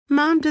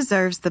Mom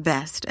deserves the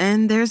best,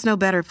 and there's no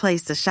better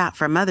place to shop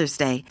for Mother's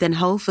Day than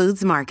Whole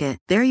Foods Market.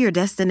 They're your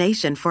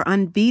destination for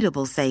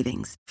unbeatable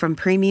savings, from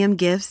premium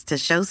gifts to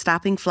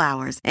show-stopping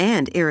flowers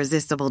and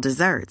irresistible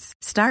desserts.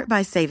 Start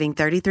by saving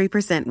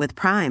 33% with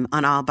Prime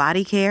on all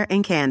body care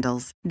and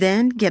candles.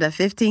 Then get a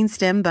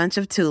 15-stem bunch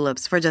of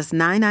tulips for just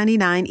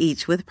 $9.99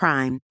 each with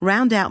Prime.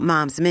 Round out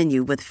Mom's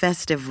menu with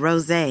festive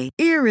rosé,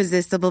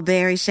 irresistible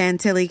berry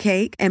chantilly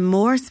cake, and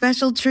more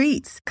special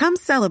treats. Come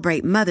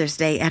celebrate Mother's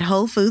Day at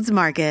Whole Foods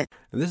Market.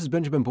 This is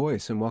Benjamin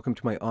Boyce, and welcome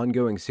to my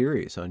ongoing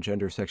series on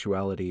gender,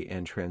 sexuality,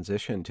 and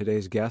transition.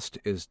 Today's guest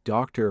is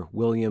Dr.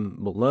 William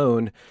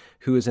Malone,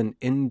 who is an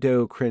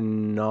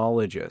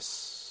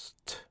endocrinologist.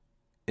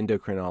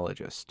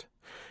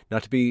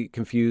 Not to be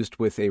confused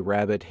with a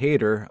rabid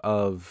hater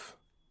of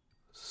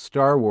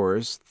Star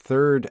Wars'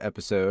 third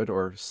episode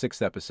or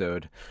sixth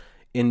episode,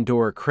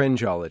 indoor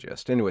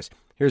cringeologist. Anyways,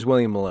 here's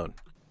William Malone.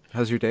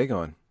 How's your day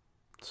going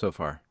so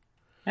far?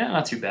 Yeah,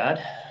 not too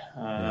bad.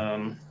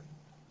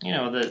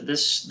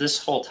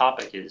 This whole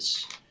topic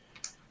is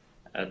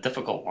a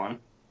difficult one,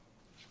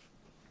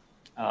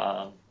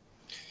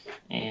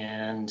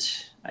 and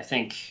I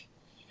think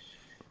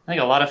a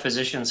lot of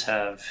physicians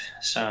have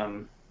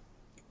some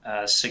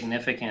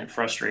significant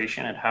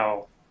frustration at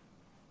how,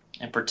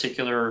 in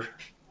particular,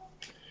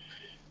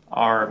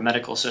 our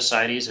medical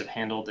societies have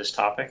handled this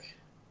topic,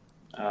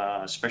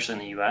 especially in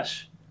the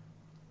U.S.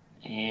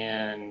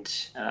 And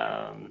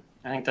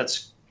I think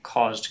that's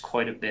caused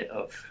quite a bit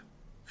of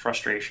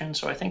frustration.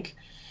 So I think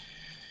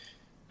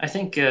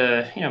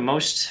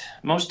most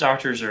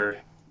doctors are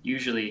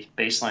usually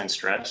baseline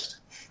stressed.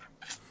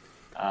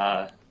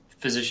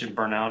 Physician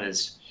burnout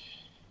is,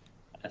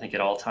 I think, at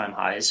all-time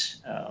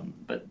highs.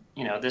 But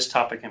this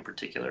topic in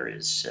particular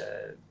is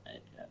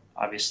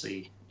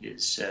obviously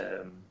is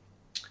a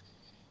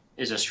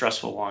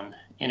stressful one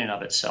in and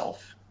of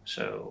itself.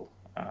 So,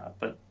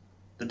 but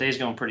the day's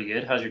going pretty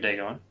good. How's your day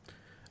going?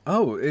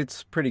 Oh,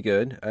 it's pretty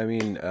good. I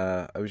mean,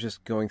 I was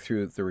just going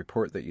through the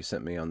report that you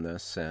sent me on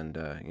this, and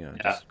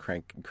just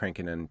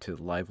cranking into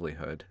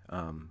livelihood.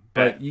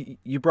 But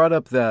you brought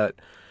up that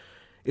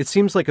it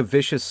seems like a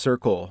vicious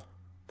circle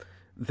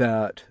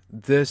that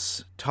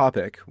this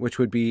topic, which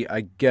would be,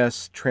 I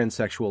guess,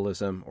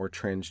 transsexualism or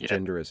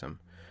transgenderism,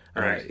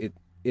 right.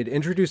 It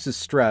introduces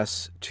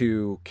stress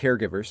to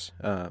caregivers,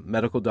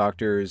 medical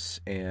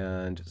doctors,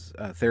 and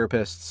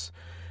therapists,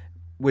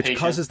 which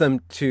causes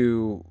them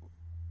to,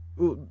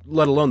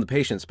 let alone the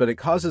patients, but it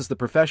causes the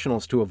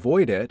professionals to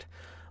avoid it,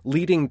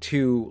 leading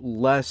to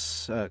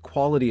less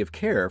quality of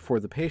care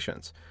for the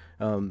patients.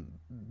 And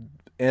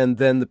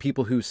then the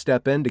people who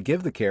step in to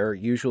give the care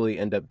usually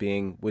end up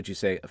being, would you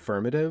say,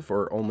 affirmative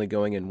or only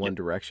going in one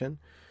direction?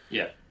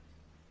 Yeah.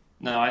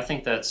 No, I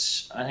think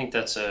that's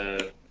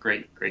a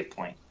great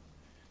point.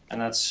 And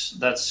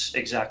that's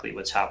exactly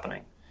what's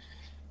happening.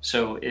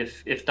 So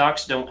if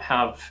docs don't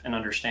have an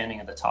understanding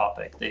of the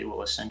topic, they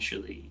will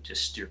essentially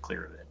just steer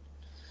clear of it.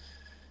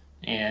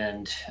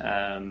 And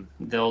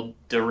they'll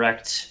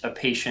direct a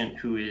patient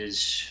who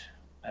is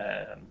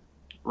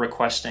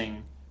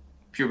requesting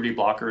puberty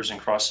blockers and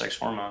cross-sex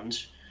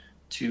hormones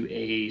to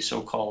a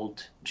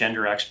so-called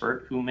gender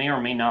expert who may or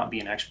may not be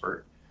an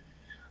expert.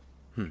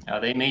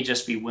 They may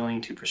just be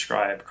willing to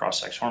prescribe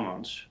cross-sex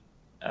hormones.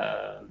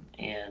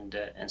 And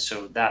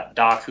so that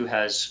doc who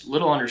has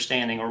little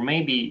understanding or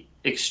may be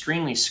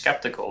extremely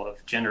skeptical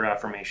of gender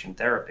affirmation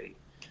therapy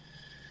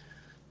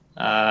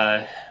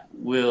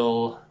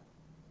will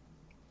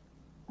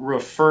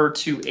refer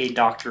to a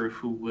doctor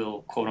who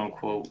will, quote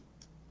unquote,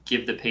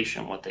 give the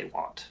patient what they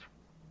want.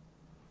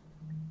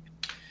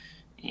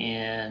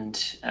 And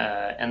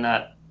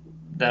that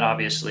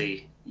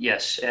obviously,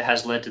 yes, it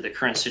has led to the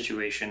current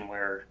situation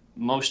where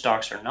most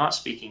docs are not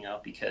speaking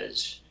up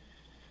because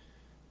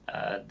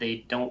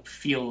they don't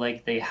feel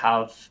like they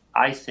have,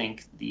 I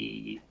think,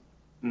 the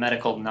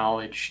medical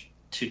knowledge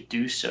to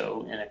do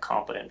so in a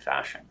competent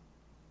fashion.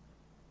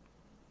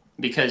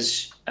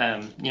 Because,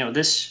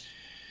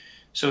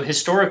 so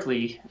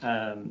historically,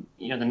 the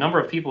number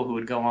of people who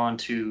would go on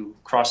to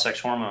cross-sex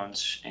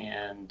hormones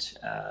and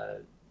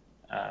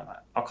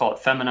I'll call it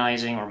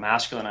feminizing or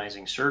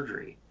masculinizing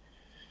surgery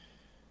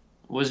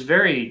was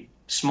very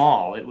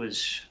small. It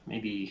was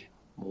maybe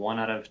 1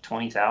 out of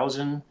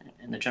 20,000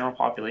 in the general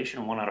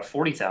population, 1 out of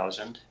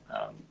 40,000.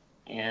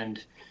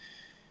 And,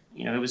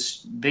 it was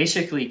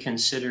basically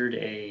considered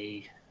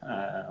an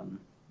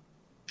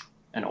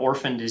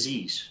orphan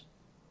disease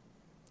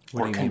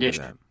or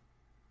condition.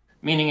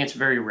 Meaning it's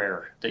very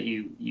rare that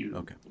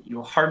you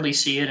hardly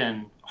see it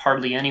and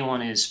hardly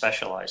anyone is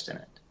specialized in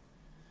it.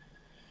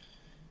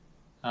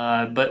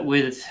 But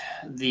with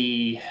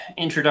the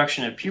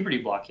introduction of puberty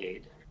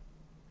blockade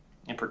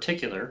in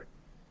particular,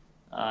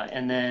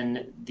 and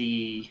then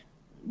the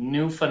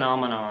new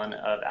phenomenon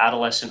of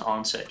adolescent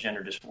onset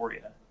gender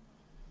dysphoria,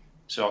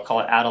 so I'll call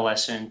it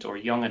adolescent or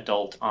young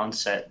adult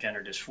onset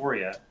gender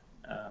dysphoria,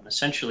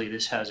 essentially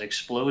this has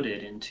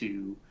exploded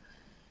into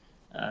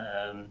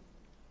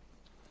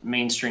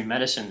mainstream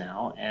medicine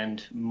now,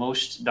 and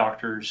most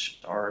doctors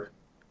are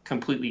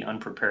completely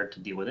unprepared to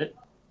deal with it.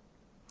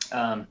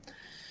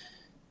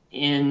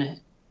 In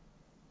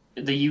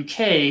the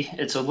UK,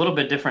 it's a little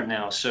bit different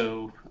now.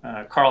 So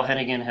Carl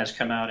Hennigan has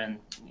come out, and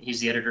he's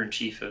the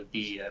editor-in-chief of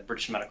the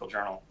British Medical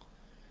Journal.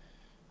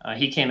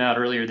 He came out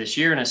earlier this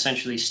year and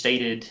essentially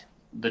stated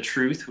the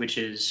truth, which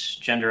is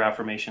gender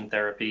affirmation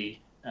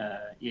therapy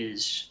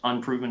is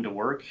unproven to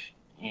work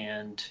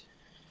and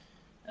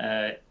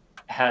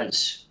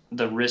has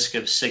the risk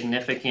of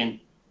significant,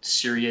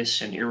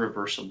 serious, and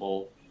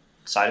irreversible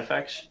side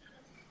effects.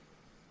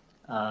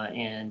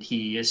 And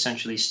he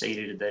essentially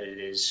stated that it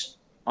is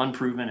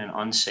unproven and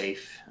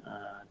unsafe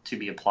to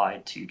be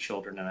applied to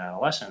children and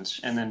adolescents.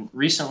 And then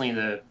recently,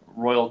 the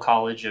Royal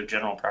College of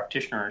General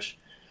Practitioners,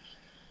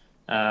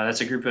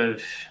 that's a group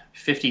of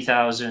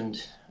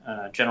 50,000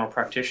 general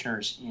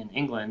practitioners in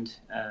England,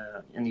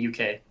 in the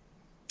UK,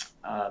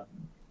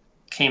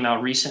 came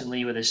out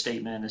recently with a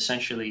statement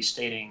essentially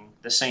stating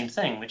the same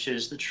thing, which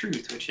is the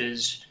truth, which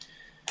is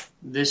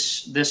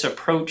this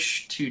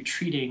approach to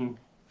treating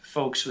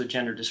folks with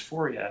gender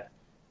dysphoria,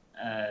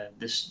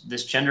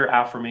 this gender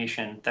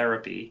affirmation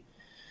therapy,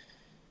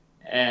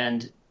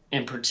 and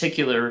in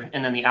particular,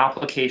 and then the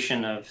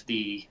application of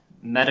the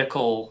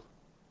medical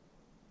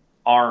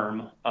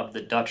arm of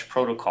the Dutch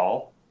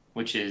protocol,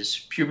 which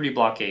is puberty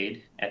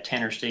blockade at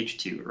Tanner stage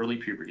 2, early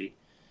puberty,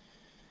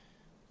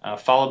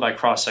 followed by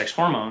cross-sex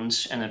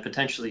hormones, and then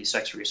potentially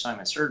sex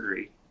reassignment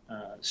surgery.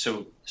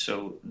 So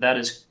that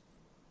is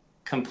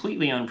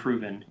completely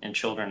unproven in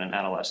children and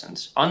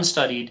adolescents,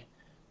 unstudied,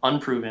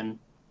 unproven,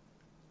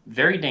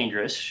 very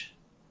dangerous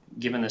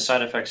given the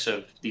side effects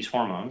of these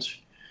hormones.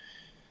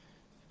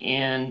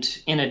 And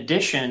in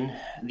addition,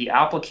 the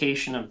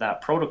application of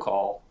that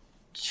protocol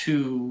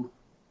to,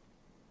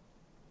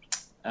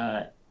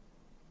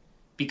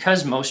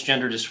 because most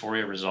gender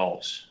dysphoria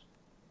resolves.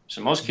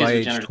 So most kids by with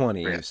age gender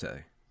 20, dysphoria, you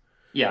say?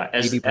 Yeah,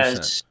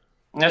 80%.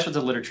 That's what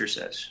the literature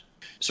says.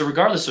 So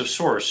regardless of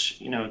source,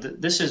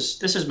 this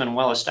has been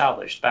well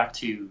established back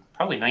to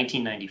probably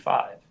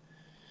 1995.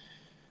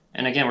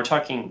 And again, we're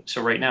talking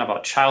right now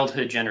about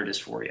childhood gender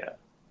dysphoria.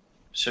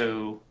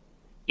 So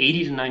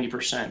 80 to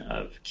 90%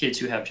 of kids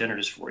who have gender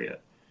dysphoria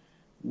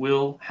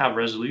will have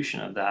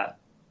resolution of that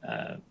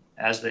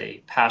as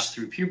they pass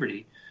through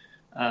puberty.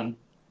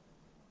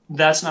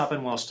 That's not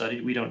been well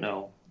studied. We don't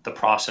know the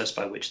process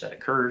by which that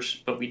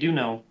occurs, but we do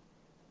know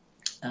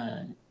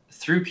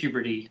through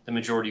puberty, the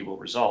majority will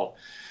resolve.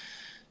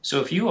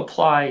 So if you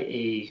apply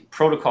a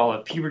protocol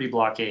of puberty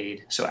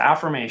blockade, so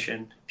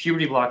affirmation,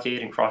 puberty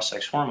blockade, and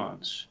cross-sex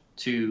hormones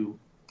to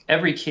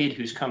every kid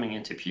who's coming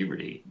into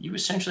puberty, you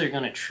essentially are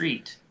going to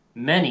treat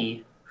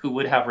many who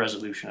would have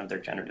resolution of their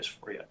gender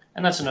dysphoria.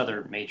 And that's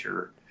another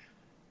major,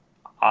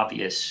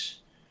 obvious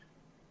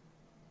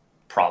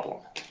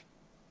problem.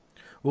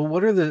 Well,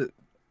 what are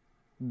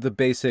the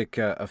basic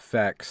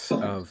effects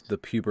of the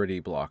puberty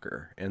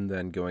blocker and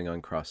then going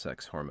on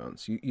cross-sex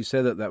hormones? You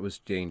said that was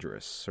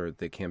dangerous, or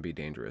they can be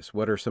dangerous.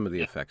 What are some of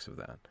the effects of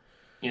that?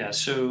 Yeah,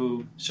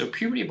 so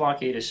puberty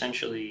blockade,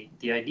 essentially,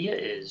 the idea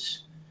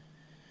is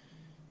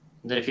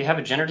that if you have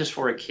a gender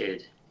dysphoric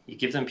kid, you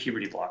give them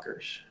puberty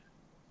blockers,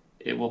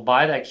 it will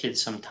buy that kid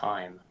some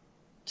time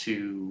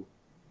to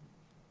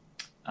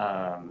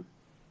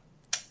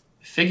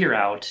figure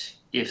out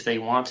if they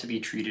want to be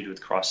treated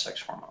with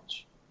cross-sex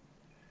hormones.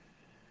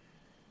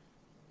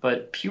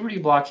 But puberty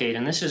blockade,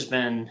 and this has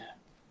been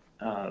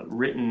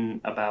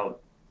written about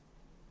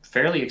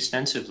fairly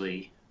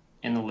extensively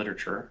in the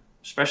literature,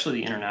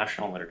 especially the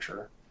international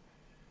literature,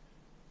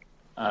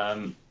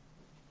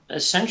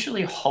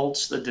 essentially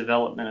halts the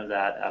development of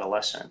that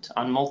adolescent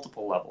on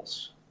multiple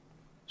levels.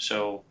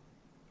 So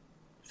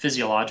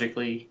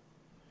physiologically,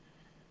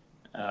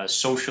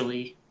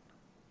 socially,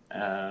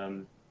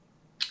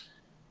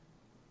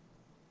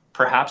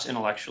 perhaps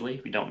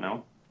intellectually, we don't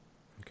know.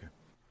 Okay.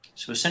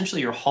 So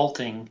essentially you're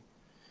halting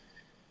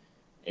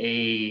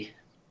a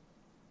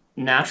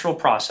natural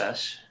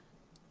process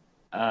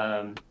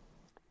of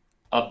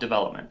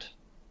development.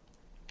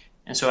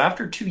 And so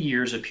after 2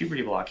 years of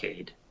puberty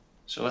blockade,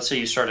 so let's say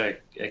you start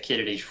a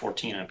kid at age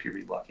 14 on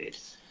puberty blockade,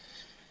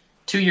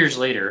 2 years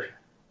later,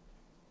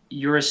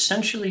 you're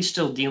essentially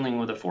still dealing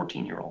with a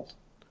 14-year-old.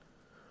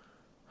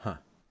 Huh.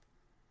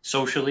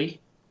 Socially,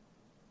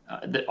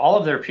 all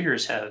of their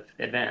peers have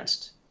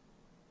advanced.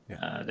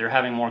 Yeah. They're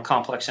having more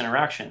complex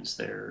interactions.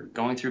 They're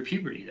going through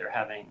puberty. They're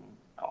having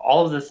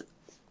all of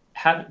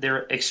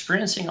they're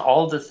experiencing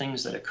all of the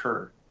things that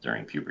occur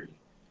during puberty.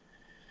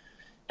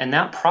 And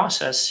that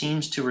process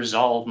seems to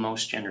resolve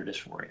most gender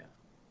dysphoria.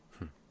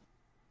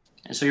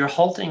 And so you're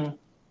halting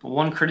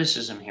one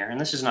criticism here,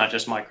 and this is not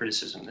just my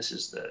criticism. This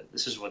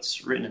is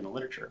what's written in the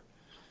literature.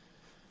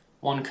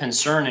 One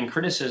concern and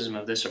criticism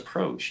of this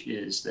approach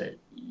is that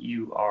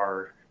you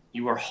are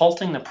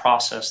halting the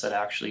process that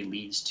actually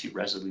leads to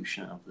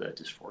resolution of the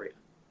dysphoria.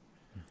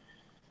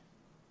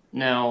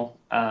 Now,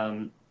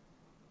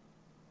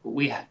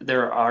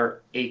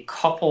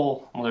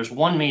 there's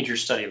one major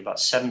study of about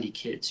 70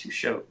 kids who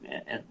showed,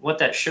 and what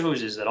that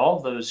shows is that all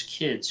of those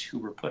kids who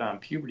were put on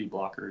puberty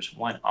blockers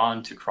went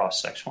on to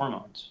cross-sex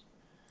hormones.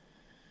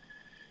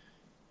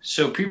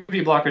 So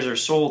puberty blockers are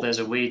sold as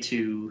a way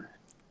to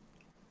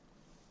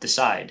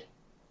decide.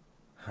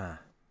 Huh.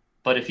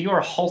 But if you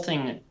are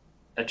halting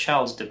a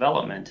child's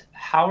development,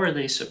 how are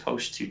they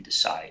supposed to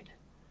decide?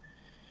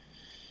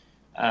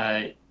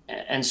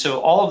 And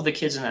so all of the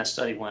kids in that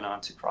study went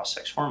on to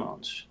cross-sex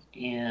hormones.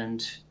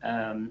 And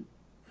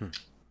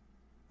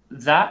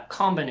that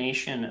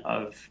combination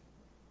of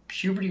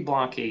puberty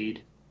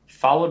blockade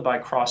followed by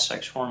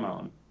cross-sex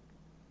hormone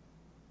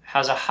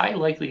has a high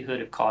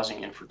likelihood of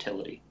causing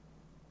infertility.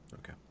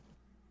 Okay.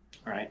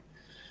 All right.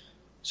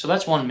 So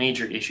that's one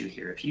major issue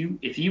here.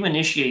 If you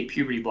initiate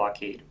puberty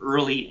blockade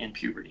early in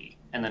puberty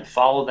and then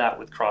follow that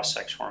with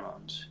cross-sex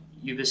hormones,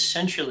 you've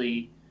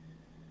essentially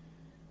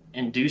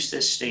induced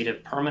this state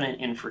of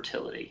permanent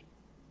infertility.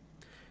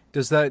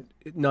 Does that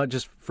not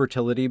just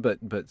fertility, but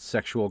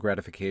sexual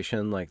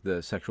gratification, like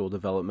the sexual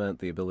development,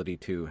 the ability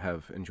to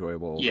have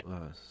enjoyable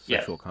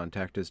sexual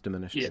contact is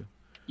diminished too?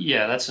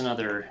 Yeah, that's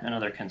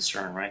another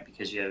concern, right?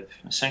 Because you have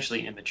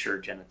essentially immature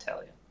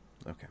genitalia.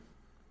 Okay.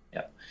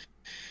 Yeah.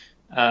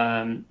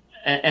 And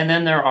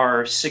then there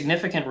are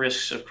significant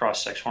risks of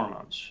cross-sex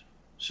hormones.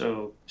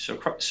 So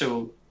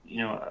you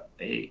know,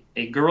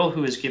 a girl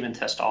who is given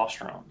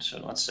testosterone.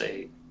 So let's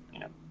say, you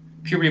know,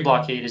 puberty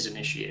blockade is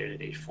initiated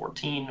at age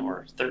 14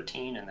 or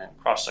 13, and then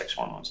cross-sex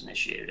hormones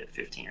initiated at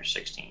 15 or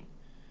 16.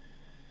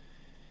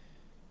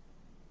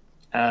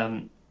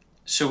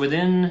 So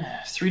within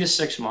 3 to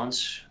 6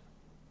 months,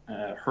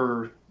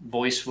 her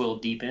voice will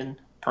deepen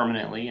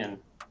permanently and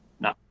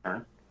not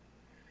return.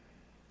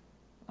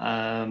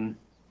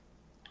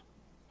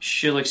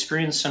 She'll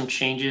experience some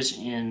changes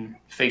in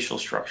facial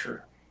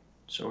structure.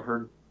 So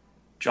her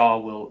jaw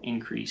will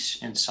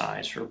increase in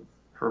size.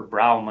 Her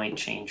brow might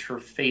change. Her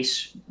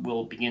face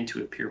will begin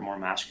to appear more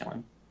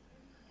masculine.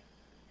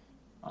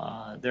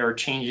 There are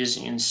changes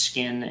in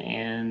skin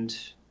and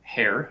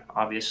hair,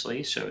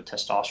 obviously. So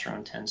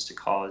testosterone tends to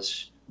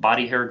cause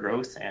body hair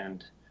growth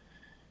and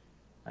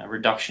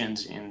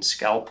reductions in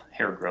scalp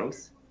hair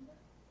growth.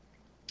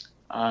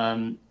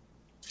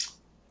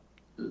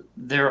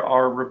 There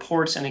are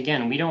reports, and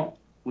again, we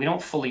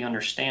don't fully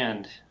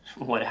understand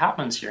what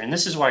happens here. And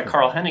this is why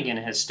Carl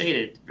Hennigan has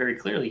stated very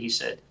clearly, he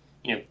said,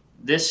 you know,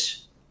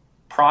 this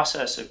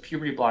process of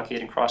puberty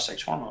blockade and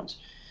cross-sex hormones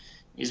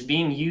is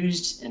being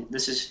used, and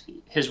this is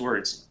his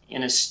words,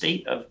 in a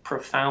state of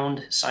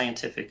profound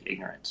scientific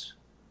ignorance.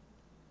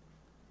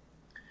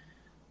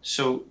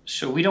 So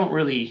we don't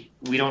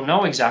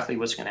know exactly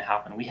what's going to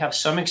happen. We have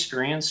some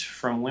experience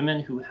from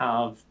women who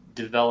have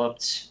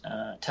developed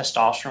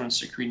testosterone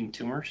secreting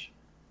tumors.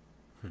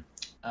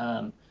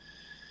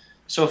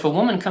 So if a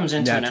woman comes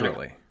into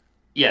naturally,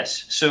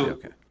 so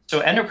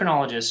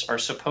endocrinologists are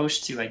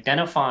supposed to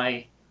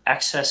identify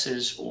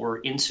excesses or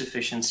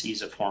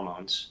insufficiencies of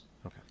hormones,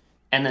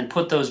 and then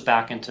put those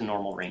back into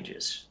normal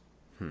ranges.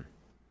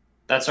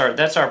 That's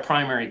our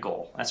primary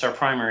goal. That's our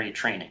primary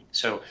training.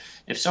 So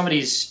if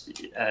somebody's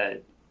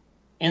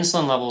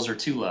insulin levels are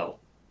too low,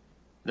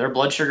 their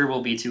blood sugar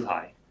will be too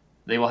high.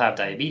 They will have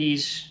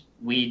diabetes.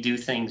 We do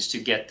things to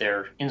get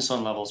their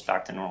insulin levels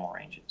back to normal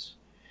ranges.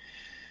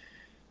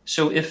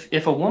 So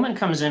if a woman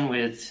comes in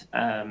with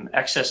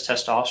excess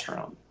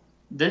testosterone,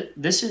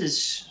 this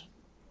is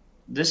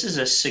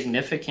a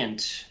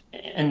significant,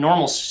 in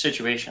normal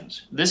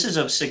situations, this is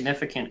of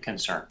significant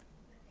concern.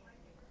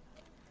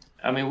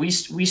 I mean, we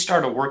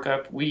start a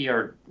workup.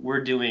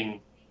 We're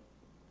doing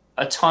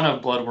a ton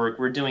of blood work.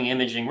 We're doing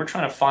imaging. We're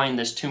trying to find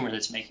this tumor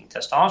that's making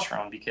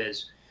testosterone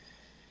because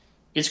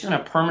it's going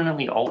to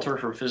permanently alter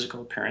her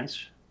physical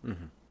appearance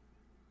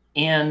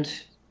and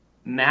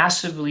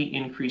massively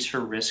increase her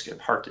risk of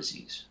heart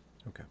disease.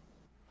 Okay.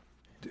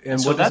 And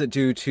what does it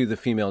do to the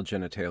female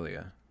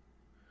genitalia?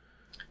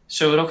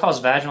 So it'll cause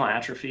vaginal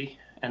atrophy,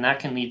 and that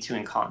can lead to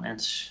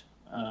incontinence.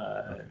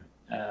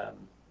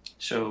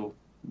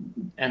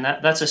 And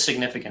that's a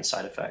significant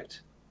side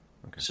effect.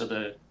 Okay. So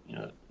the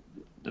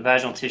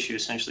vaginal tissue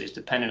essentially is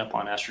dependent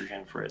upon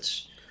estrogen for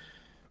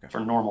for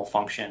normal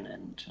function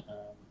and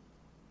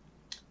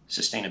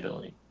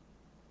sustainability.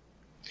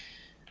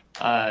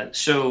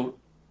 So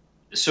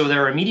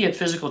there are immediate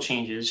physical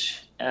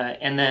changes,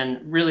 and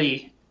then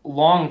really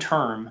long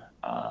term,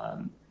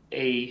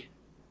 a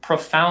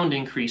profound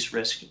increased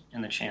risk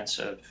in the chance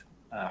of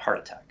heart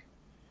attack.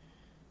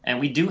 And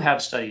we do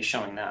have studies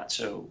showing that.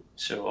 So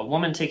a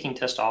woman taking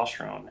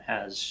testosterone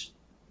has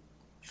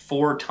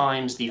 4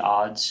 times the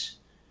odds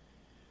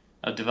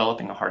of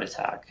developing a heart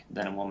attack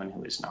than a woman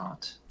who is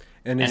not.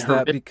 And is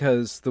that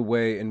because the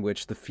way in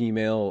which the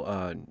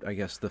female,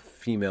 the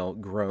female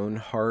grown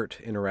heart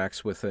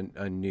interacts with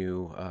a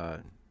new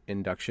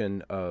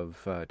induction of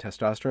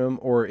testosterone,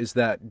 or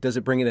does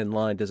it bring it in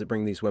line? Does it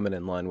bring these women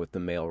in line with the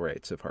male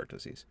rates of heart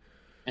disease?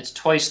 It's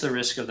twice the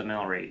risk of the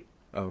male rate.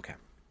 Oh, okay.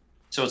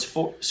 So it's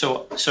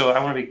so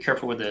I want to be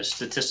careful with the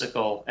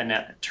statistical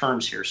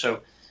terms here.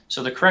 So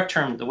the correct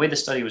term, the way the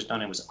study was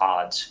done, it was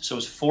odds. So it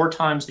was 4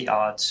 times the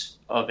odds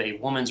of a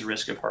woman's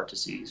risk of heart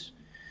disease,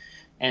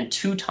 and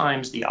 2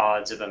 times the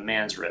odds of a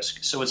man's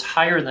risk. So it's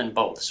higher than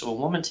both. So a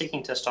woman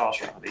taking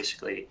testosterone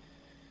basically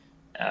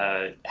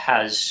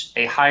has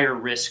a higher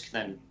risk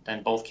than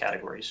both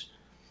categories.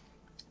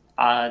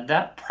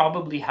 That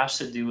probably has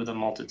to do with a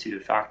multitude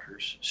of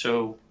factors.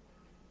 So,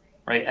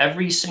 right,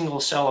 every single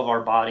cell of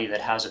our body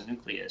that has a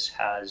nucleus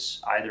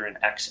has either an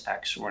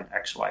XX or an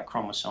XY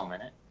chromosome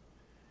in it.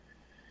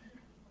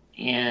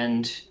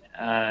 And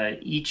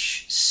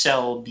each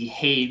cell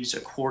behaves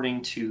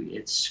according to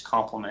its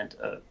complement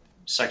of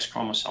sex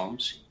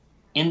chromosomes,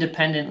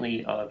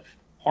 independently of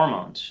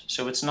hormones.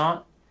 So it's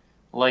not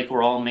like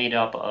we're all made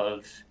up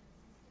of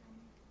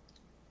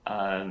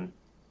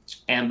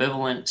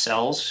ambivalent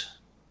cells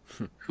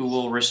who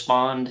will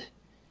respond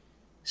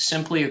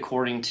simply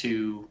according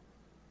to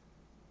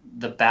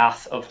the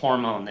bath of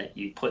hormone that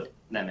you put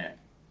them in.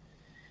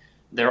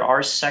 There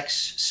are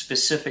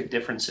sex-specific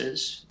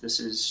differences. This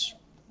is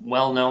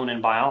well known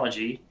in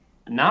biology,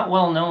 not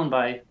well known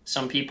by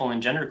some people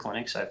in gender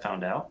clinics, I've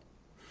found out.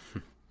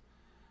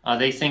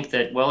 They think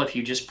that, well, if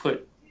you just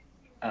put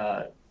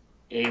a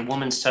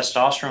woman's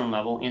testosterone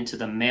level into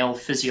the male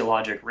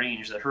physiologic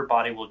range, that her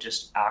body will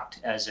just act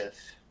as if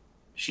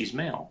she's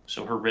male.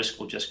 So her risk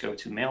will just go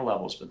to male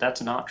levels, but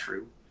that's not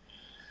true.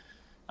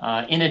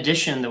 In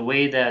addition, the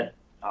way that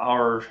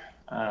our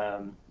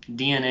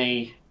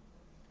DNA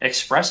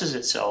expresses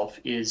itself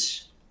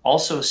is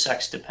also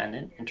sex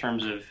dependent in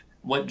terms of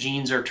what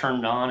genes are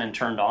turned on and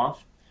turned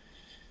off.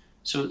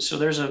 So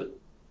there's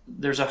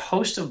a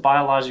host of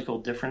biological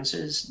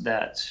differences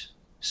that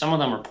some of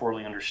them are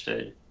poorly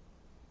understood,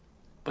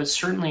 but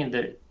certainly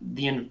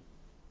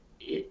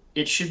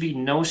it should be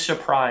no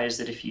surprise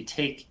that if you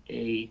take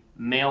a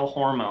male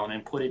hormone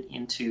and put it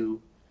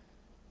into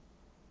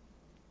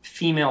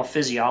female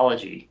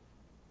physiology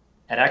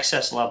at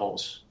excess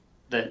levels,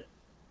 that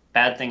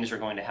bad things are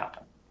going to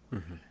happen.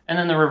 Mm-hmm. And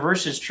then the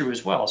reverse is true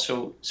as well.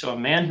 So a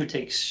man who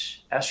takes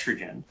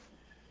estrogen,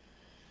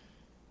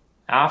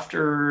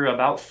 after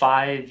about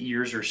 5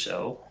 years or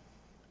so,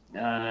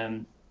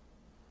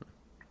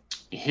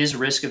 his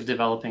risk of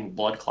developing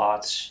blood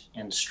clots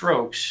and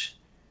strokes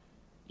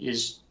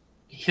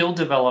he'll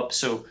develop,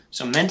 so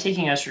men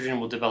taking estrogen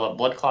will develop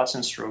blood clots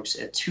and strokes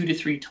at 2 to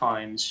 3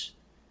 times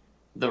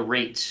the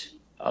rate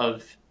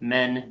of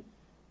men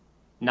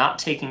not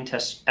taking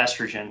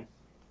estrogen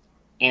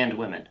and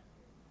women.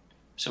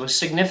 So a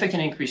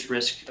significant increased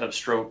risk of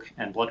stroke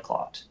and blood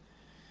clot.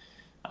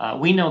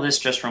 We know this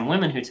just from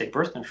women who take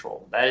birth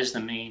control. That is the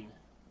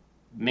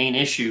main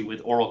issue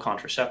with oral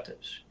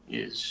contraceptives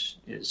is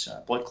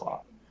blood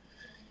clot.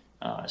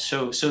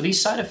 So these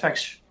side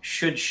effects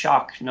should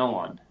shock no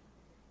one.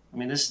 I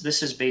mean,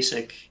 this is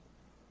basic,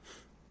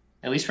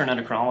 at least for an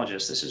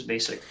endocrinologist, this is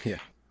basic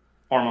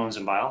hormones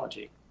and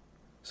biology.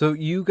 So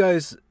you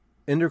guys,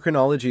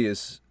 endocrinology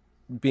is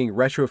being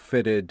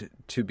retrofitted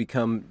to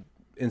become,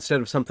 instead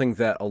of something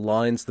that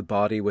aligns the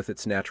body with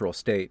its natural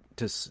state,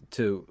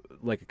 to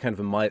like a kind of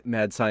a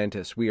mad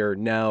scientist, we are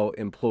now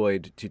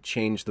employed to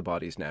change the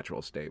body's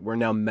natural state. We're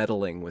now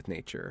meddling with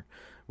nature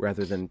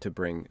rather than to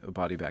bring a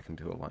body back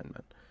into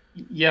alignment.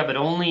 Yeah, but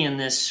only in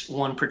this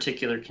one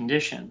particular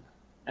condition.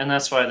 And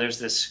that's why there's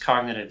this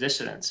cognitive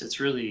dissonance. It's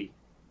really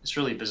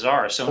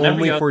bizarre. So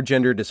only for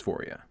gender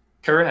dysphoria.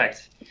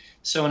 Correct.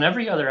 So in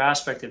every other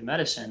aspect of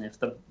medicine,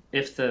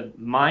 if the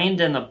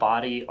mind and the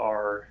body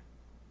are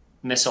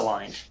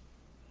misaligned,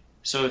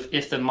 so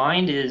if the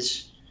mind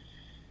is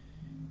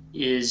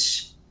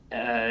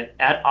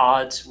at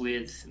odds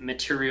with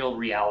material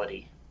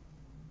reality,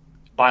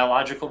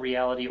 biological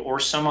reality, or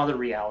some other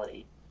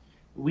reality,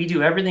 we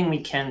do everything we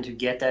can to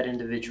get that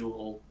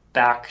individual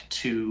back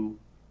to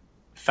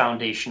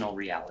foundational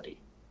reality.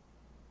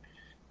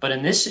 But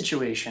in this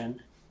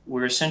situation,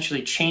 we're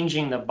essentially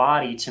changing the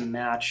body to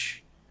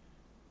match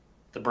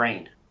the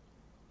brain.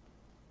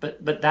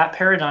 But that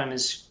paradigm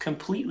is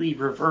completely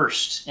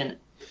reversed,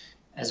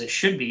 as it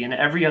should be, in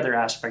every other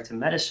aspect of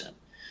medicine.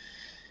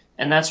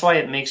 And that's why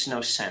it makes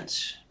no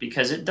sense,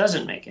 because it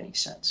doesn't make any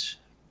sense.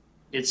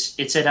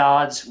 It's at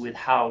odds with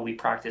how we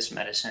practice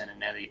medicine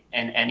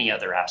and any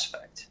other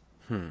aspect.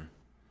 And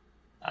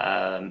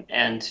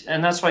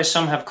that's why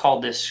some have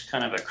called this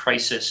kind of a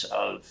crisis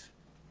of,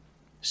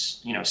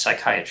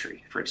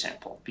 psychiatry, for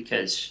example,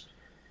 because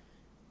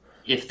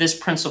if this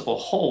principle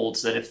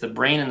holds that if the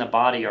brain and the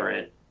body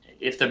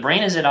if the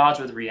brain is at odds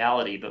with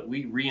reality, but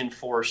we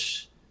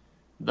reinforce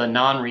the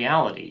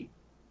non-reality,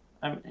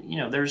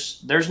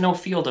 there's no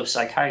field of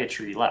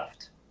psychiatry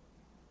left.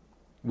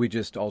 We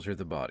just alter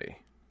the body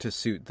to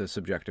suit the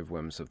subjective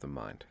whims of the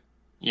mind.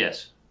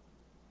 Yes.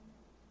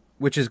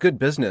 Which is good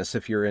business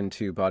if you're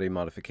into body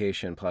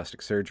modification,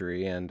 plastic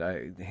surgery, and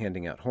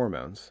handing out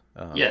hormones.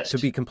 Yes. To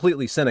be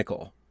completely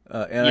cynical.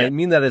 I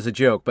mean that as a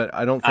joke, but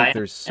I don't think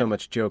there's so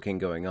much joking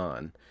going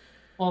on.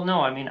 Well,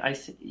 no, I mean, I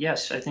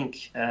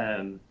think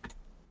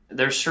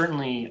there's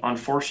certainly,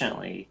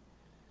 unfortunately,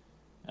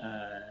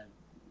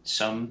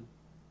 some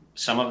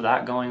of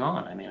that going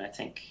on. I mean, I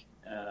think,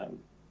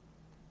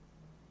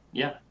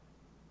 yeah.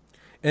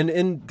 And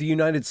in the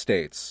United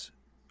States,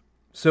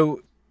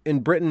 so in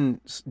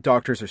Britain,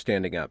 doctors are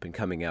standing up and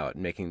coming out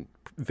and making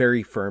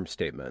very firm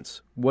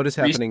statements. What is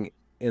happening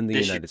in the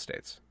United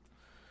States?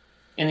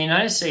 in the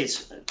United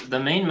States, the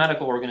main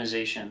medical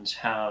organizations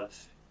have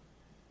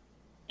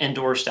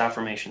endorsed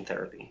affirmation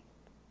therapy.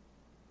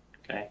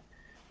 Okay.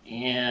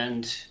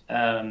 And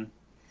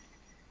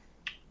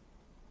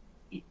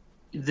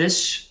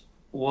this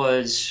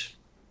was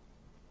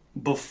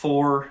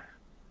before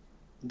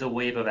the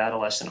wave of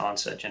adolescent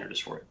onset gender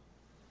dysphoria.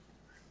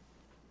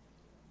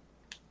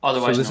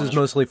 Otherwise, so this is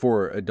mostly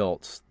for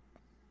adults.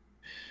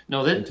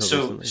 No,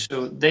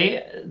 so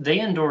they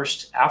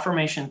endorsed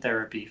affirmation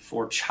therapy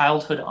for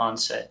childhood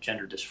onset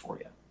gender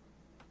dysphoria.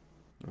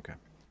 Okay.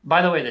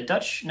 By the way, the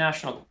Dutch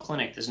National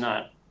Clinic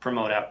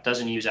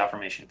doesn't use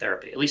affirmation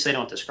therapy. At least they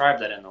don't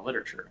describe that in the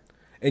literature.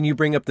 And you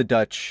bring up the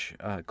Dutch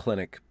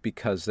clinic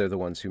because they're the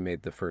ones who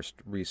made the first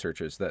research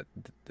that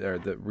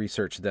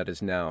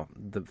is now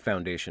the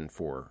foundation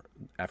for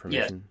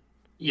affirmation.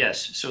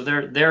 Yes. So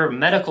their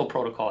medical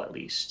protocol, at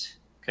least,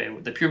 okay,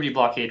 the puberty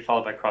blockade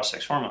followed by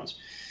cross-sex hormones,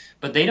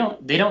 but they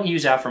don't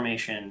use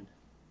affirmation.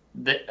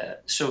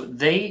 So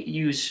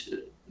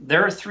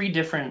there are 3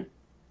 different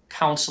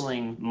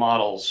counseling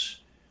models,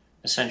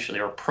 essentially,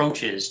 or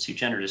approaches to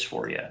gender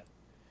dysphoria.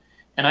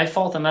 And I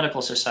fault the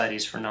medical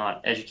societies for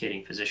not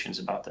educating physicians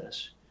about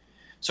this.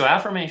 So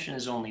affirmation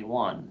is only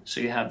one.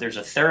 So there's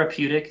a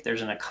therapeutic,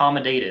 there's an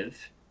accommodative,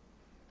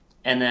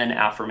 and then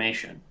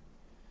affirmation.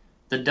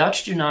 The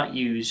Dutch do not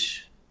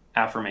use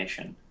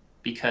affirmation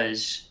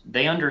because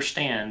they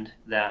understand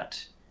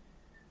that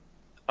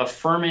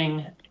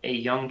affirming a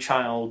young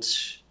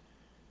child's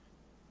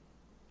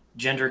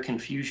gender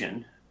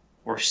confusion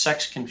or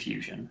sex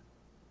confusion,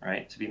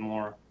 right? To be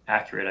more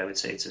accurate, I would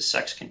say it's a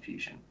sex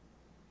confusion.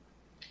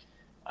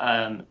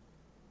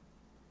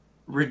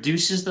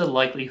 Reduces the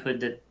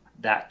likelihood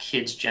that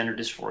kid's gender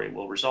dysphoria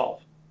will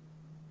resolve.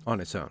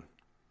 On its own.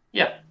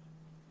 Yeah.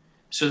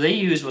 So they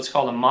use what's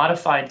called a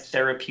modified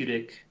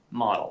therapeutic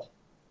model,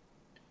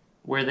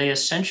 where they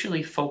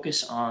essentially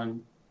focus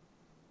on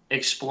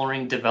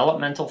exploring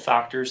developmental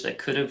factors that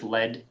could have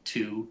led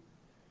to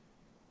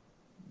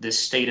this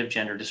state of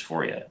gender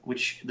dysphoria,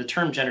 which the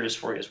term gender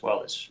dysphoria as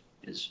well is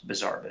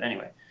bizarre, but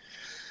anyway.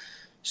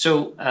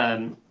 So,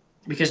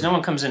 because no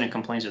one comes in and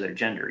complains of their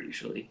gender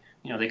usually.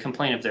 They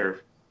complain of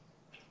their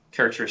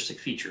characteristic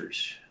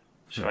features.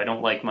 So I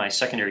don't like my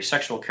secondary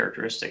sexual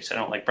characteristics. I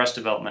don't like breast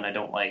development. I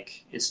don't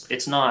like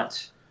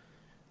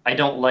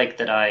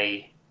that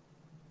I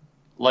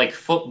like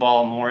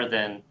football more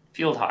than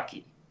field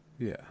hockey.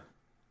 Yeah.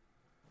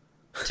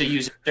 To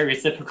use a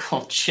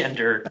stereotypical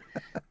gender.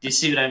 Do you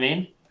see what I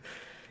mean?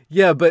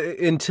 Yeah, but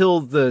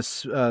until the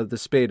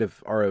spate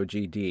of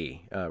ROGD,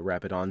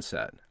 rapid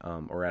onset,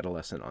 or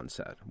adolescent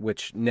onset,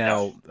 which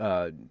now,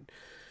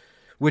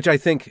 which I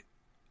think,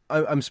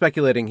 I'm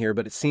speculating here,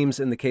 but it seems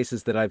in the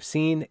cases that I've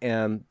seen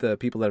and the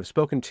people that I've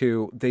spoken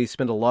to, they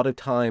spend a lot of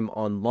time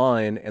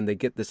online and they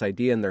get this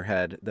idea in their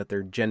head that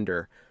their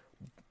gender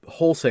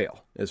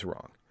wholesale is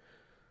wrong.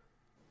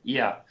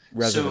 Yeah.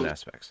 Rather than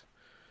aspects.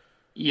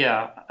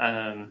 Yeah,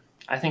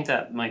 I think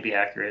that might be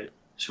accurate.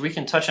 So we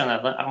can touch on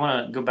that. I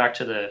want to go back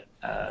to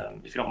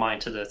if you don't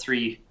mind, to the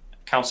 3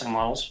 counseling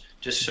models,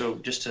 just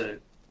to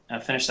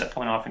finish that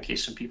point off in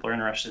case some people are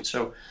interested.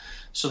 So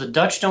the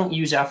Dutch don't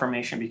use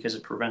affirmation because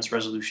it prevents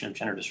resolution of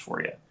gender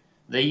dysphoria.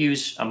 They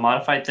use a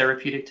modified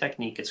therapeutic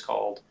technique. It's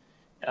called,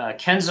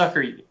 Ken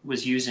Zucker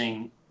was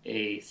using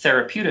a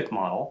therapeutic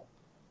model,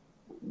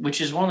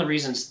 which is one of the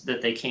reasons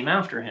that they came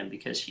after him,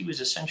 because he was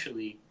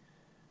essentially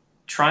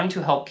trying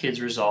to help kids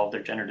resolve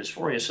their gender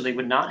dysphoria so they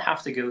would not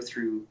have to go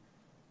through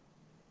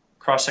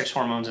cross-sex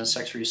hormones and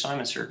sex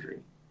reassignment surgery.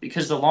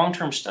 Because the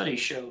long-term studies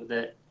show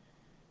that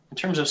in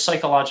terms of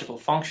psychological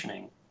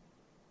functioning,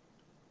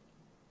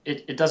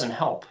 it doesn't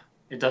help.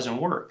 It doesn't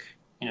work.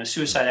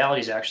 Suicidality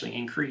is actually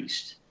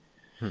increased.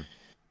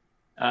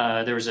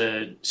 There was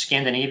a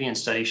Scandinavian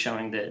study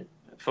showing that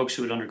folks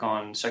who had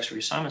undergone sex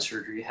reassignment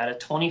surgery had a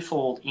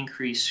 20-fold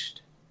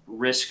increased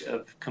risk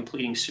of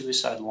completing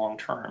suicide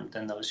long-term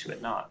than those who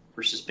had not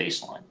versus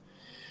baseline,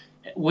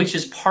 which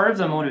is part of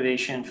the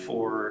motivation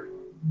for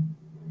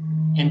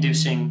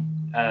inducing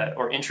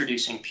or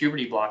introducing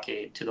puberty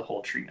blockade to the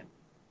whole treatment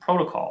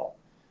protocol.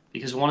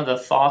 Because one of the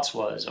thoughts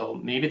was,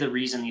 maybe the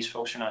reason these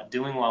folks are not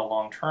doing well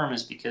long-term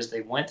is because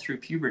they went through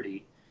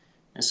puberty,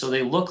 and so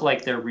they look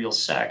like their real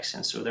sex,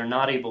 and so they're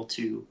not able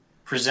to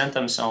present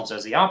themselves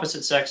as the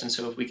opposite sex, and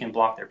so if we can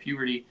block their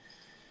puberty,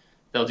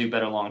 they'll do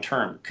better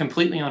long-term.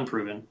 Completely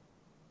unproven.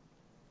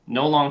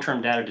 No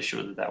long-term data to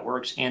show that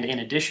works. And in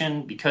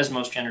addition, because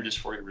most gender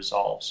dysphoria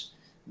resolves,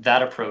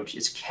 that approach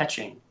is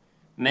catching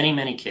many,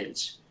 many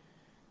kids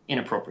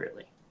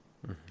inappropriately.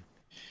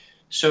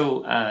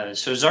 So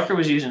Zucker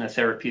was using a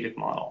therapeutic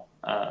model,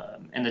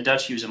 and the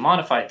Dutch use a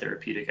modified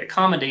therapeutic.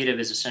 Accommodative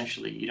is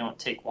essentially you don't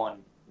take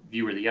one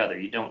view or the other.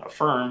 You don't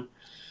affirm,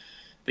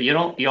 but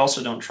you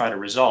also don't try to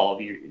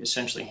resolve. You're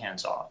essentially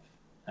hands off.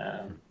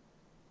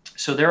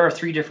 So there are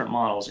 3 different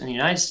models. In the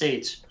United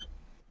States,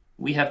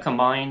 we have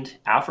combined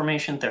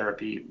affirmation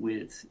therapy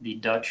with the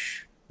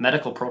Dutch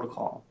medical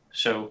protocol.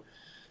 So,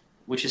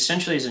 which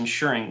essentially is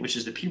which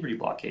is the puberty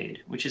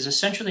blockade, which is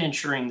essentially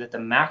ensuring that the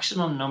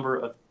maximum number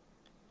of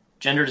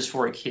gender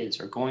dysphoric kids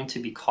are going to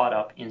be caught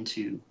up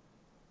into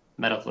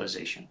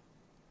medicalization.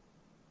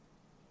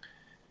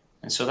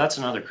 And so that's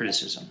another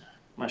criticism.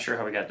 I'm not sure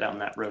how we got down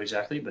that road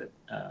exactly, but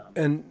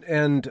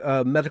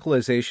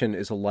medicalization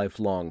is a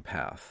lifelong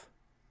path,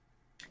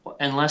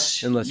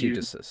 unless you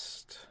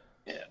desist.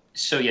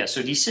 So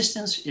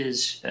desistance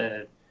is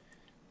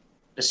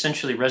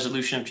essentially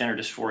resolution of gender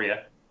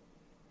dysphoria,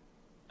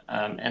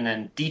 and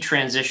then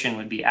detransition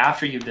would be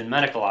after you've been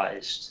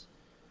medicalized,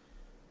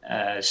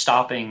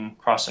 stopping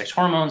cross-sex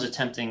hormones,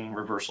 attempting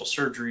reversal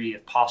surgery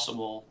if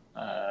possible,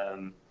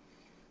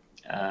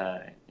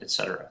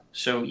 etc.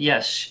 So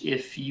yes,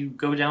 if you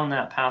go down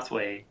that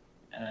pathway,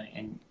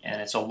 and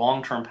it's a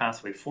long-term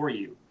pathway for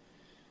you,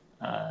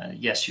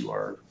 yes, you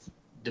are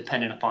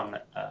dependent upon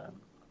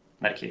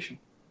medication.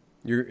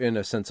 You're in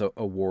a sense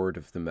a ward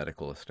of the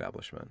medical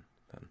establishment,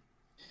 then.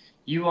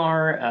 You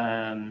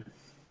are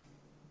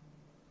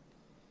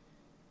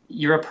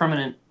you're a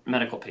permanent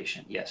medical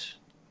patient. Yes.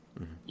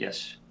 Mm-hmm.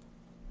 Yes.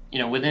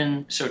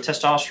 So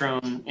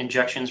testosterone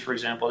injections, for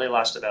example, they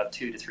last about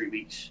 2 to 3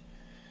 weeks.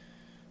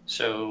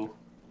 So,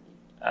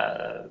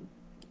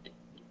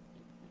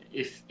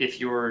 if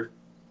you're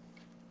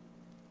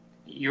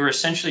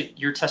essentially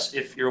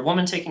if you're a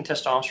woman taking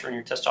testosterone,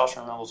 your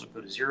testosterone levels will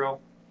go to 0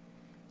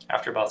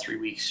 after about 3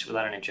 weeks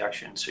without an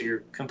injection. So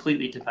you're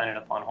completely dependent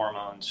upon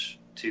hormones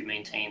to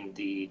maintain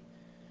the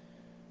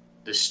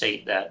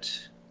state that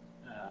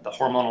the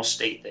hormonal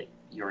state that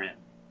you're in.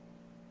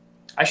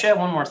 I should add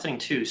one more thing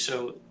too.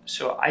 So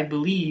I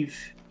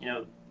believe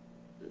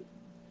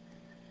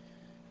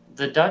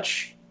the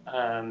Dutch.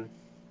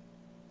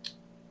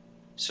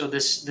 So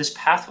this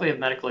pathway of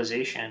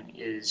medicalization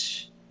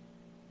is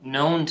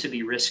known to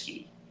be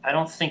risky. I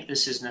don't think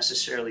this is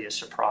necessarily a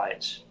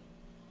surprise.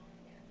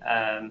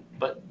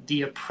 But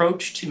the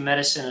approach to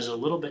medicine is a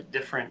little bit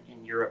different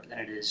in Europe than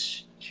it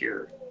is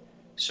here.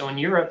 So in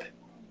Europe,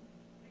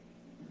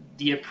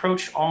 the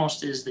approach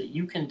almost is that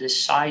you can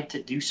decide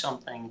to do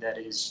something that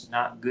is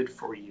not good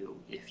for you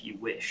if you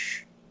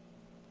wish.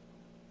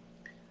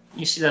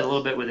 You see that a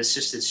little bit with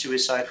assisted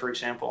suicide, for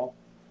example.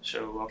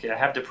 So, okay, I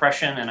have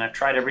depression and I've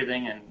tried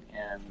everything,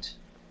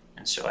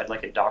 and so I'd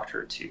like a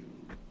doctor to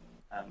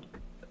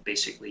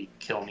basically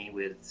kill me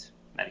with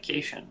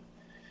medication.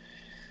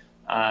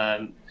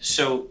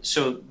 So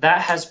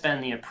that has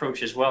been the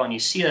approach as well, and you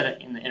see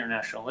that in the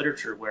international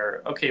literature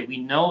where, okay, we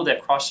know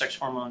that cross-sex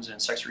hormones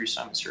and sex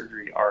reassignment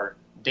surgery are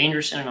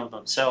dangerous in and of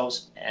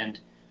themselves and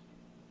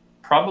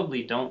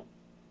probably don't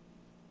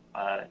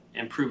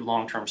improve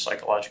long-term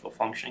psychological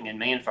functioning and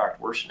may in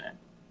fact worsen it.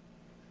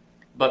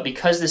 But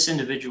because this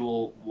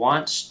individual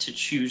wants to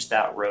choose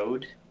that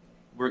road,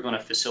 we're going to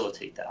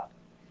facilitate that.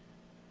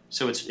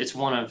 So it's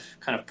one of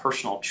kind of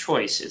personal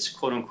choice. It's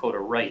quote unquote a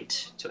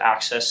right to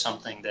access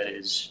something that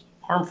is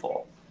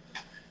harmful.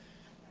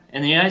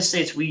 In the United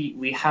States,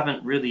 we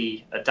haven't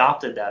really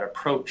adopted that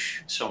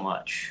approach so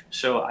much.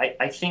 So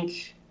I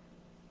think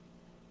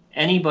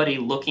anybody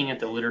looking at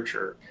the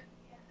literature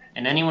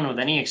and anyone with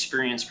any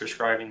experience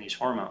prescribing these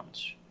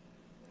hormones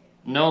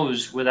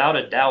knows without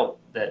a doubt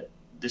that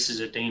this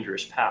is a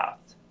dangerous path.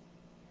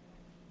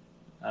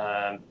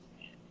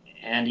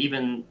 And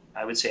even,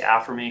 I would say,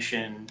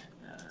 affirmation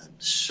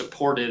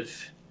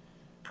supportive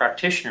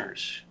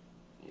practitioners,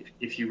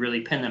 if you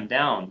really pin them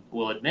down,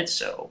 will admit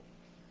so.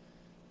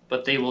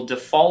 But they will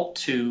default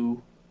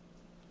to,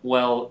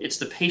 well, it's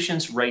the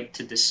patient's right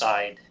to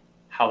decide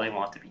how they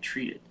want to be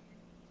treated.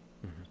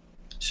 Mm-hmm.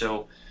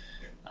 So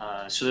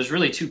there's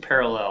really two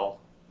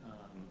parallel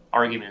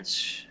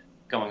arguments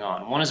going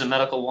on. One is a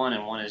medical one,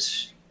 and one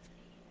is,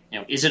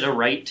 is it a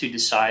right to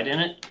decide in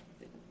it?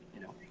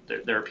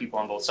 There are people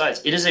on both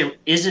sides. Is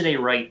it a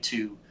right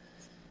to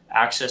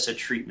access a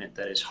treatment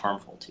that is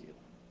harmful to you?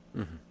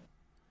 Mm-hmm.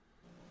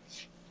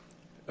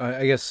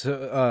 I guess,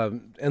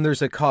 and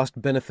there's a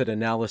cost-benefit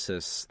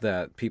analysis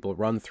that people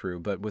run through,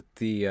 but with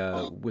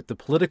the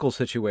political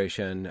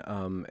situation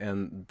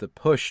and the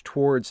push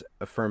towards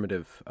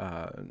affirmative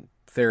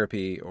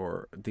therapy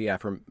or the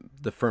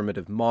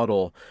affirmative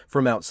model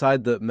from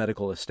outside the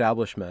medical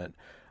establishment,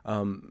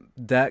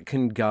 that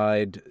can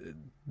guide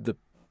the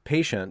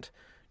patient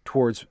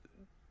towards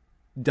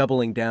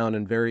doubling down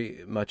and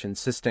very much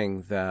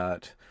insisting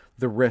that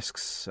the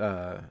risks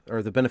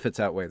or the benefits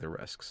outweigh the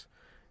risks.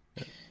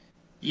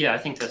 Yeah, I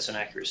think that's an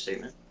accurate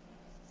statement.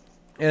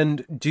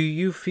 And do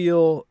you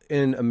feel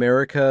in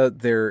America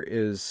there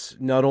is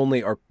not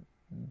only are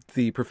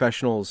the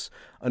professionals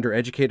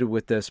undereducated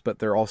with this, but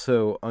they're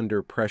also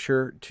under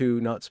pressure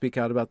to not speak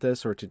out about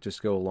this or to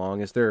just go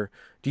along? Do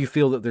you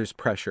feel that there's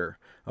pressure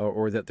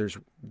or that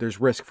there's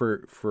risk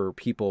for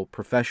people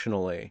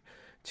professionally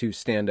to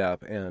stand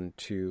up and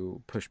to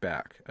push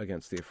back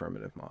against the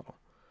affirmative model?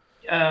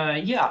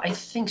 Yeah, I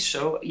think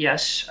so.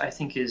 Yes, I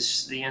think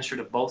is the answer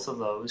to both of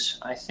those.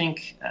 I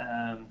think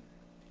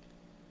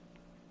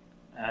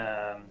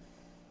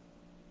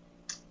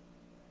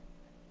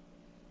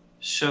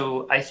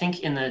so. I think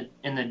in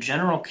the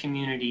general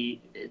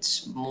community,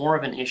 it's more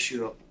of an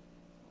issue of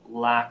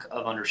lack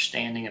of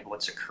understanding of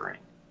what's occurring,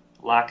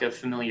 lack of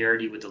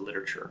familiarity with the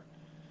literature.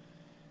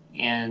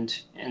 And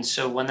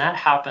so when that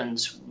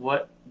happens,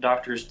 what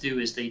doctors do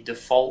is they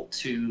default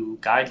to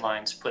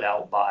guidelines put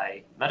out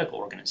by medical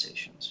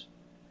organizations.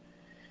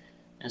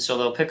 And so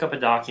they'll pick up a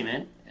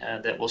document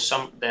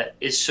that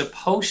is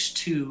supposed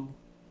to,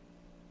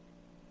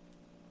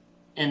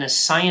 in a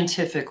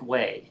scientific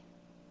way,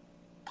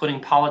 putting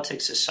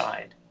politics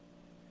aside,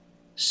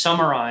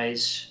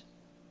 summarize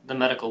the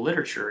medical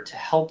literature to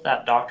help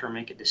that doctor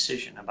make a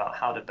decision about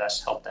how to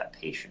best help that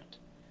patient.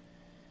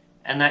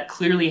 And that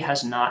clearly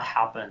has not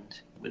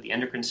happened with the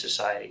Endocrine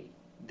Society,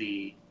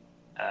 the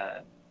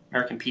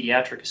American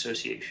Pediatric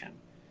Association,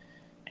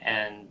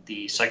 and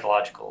the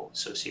Psychological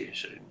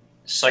Association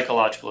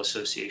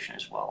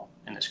as well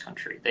in this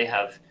country. They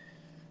have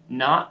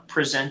not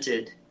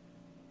presented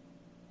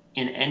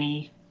in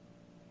any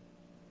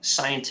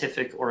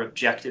scientific or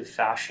objective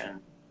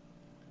fashion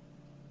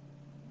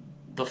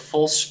the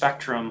full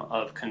spectrum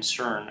of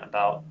concern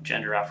about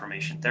gender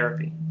affirmation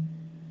therapy.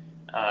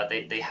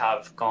 They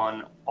have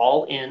gone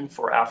all in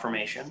for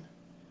affirmation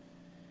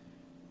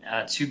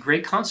to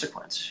great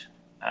consequence,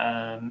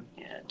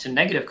 to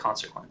negative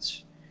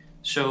consequence.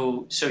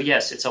 So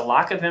yes, it's a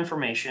lack of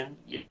information.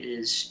 It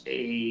is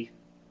a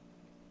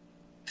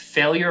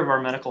failure of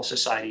our medical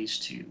societies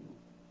to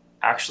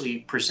actually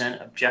present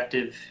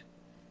objective.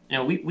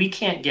 We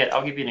can't get,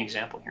 I'll give you an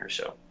example here.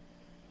 So,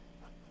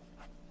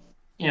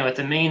 at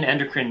the main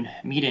endocrine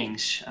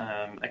meetings,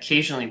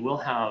 occasionally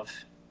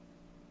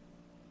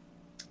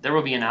there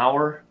will be an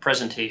hour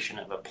presentation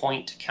of a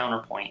point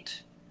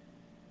counterpoint.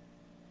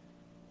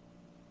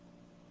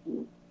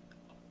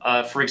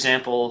 For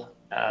example,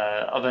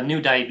 of a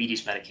new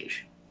diabetes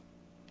medication.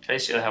 Okay,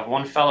 so you'll have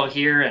one fellow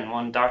here and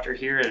one doctor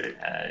here.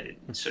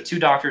 So two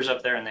doctors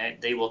up there, and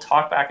they will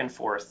talk back and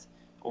forth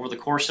over the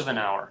course of an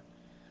hour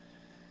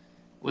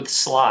with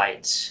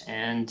slides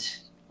and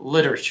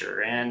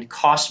literature and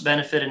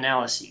cost-benefit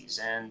analyses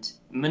and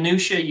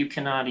minutia you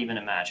cannot even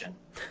imagine.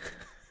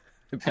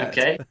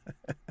 Okay?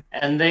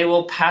 And they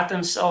will pat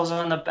themselves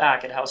on the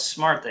back at how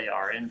smart they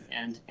are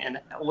and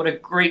what a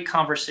great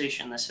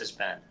conversation this has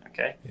been.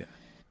 Okay? Yeah.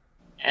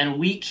 And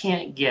we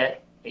can't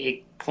get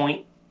a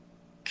point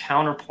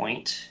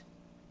counterpoint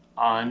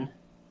on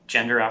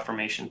gender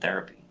affirmation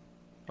therapy.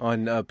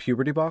 On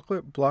puberty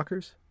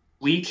blockers?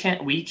 We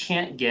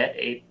can't get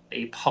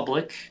a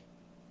public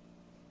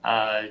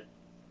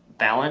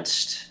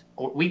balanced,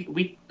 or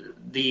we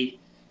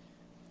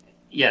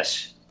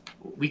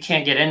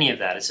can't get any of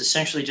that. It's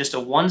essentially just a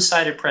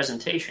one-sided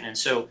presentation. And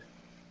so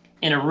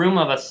in a room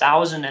of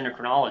 1,000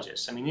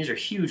 endocrinologists, I mean, these are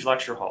huge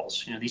lecture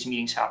halls. These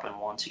meetings happen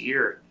once a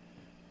year.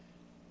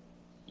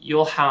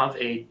 You'll have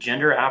a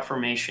gender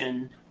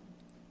affirmation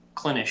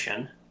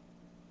clinician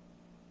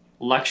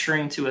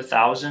lecturing to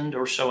 1,000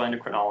 or so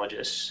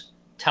endocrinologists,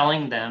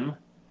 telling them,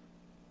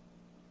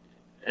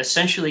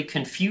 essentially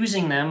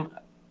confusing them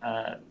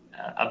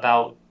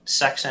about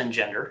sex and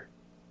gender,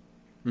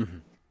 mm-hmm.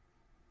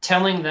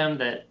 telling them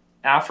that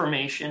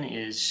affirmation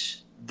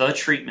is the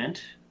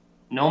treatment,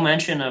 no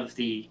mention of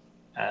the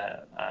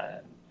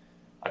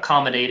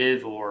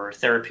accommodative or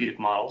therapeutic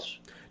models.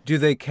 Do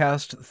they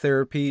cast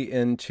therapy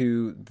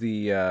into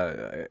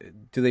the,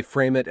 do they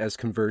frame it as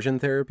conversion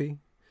therapy?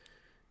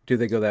 Do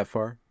they go that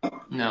far?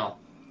 No.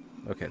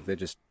 Okay, they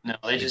just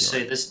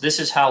say this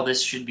is how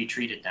this should be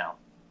treated now.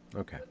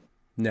 Okay.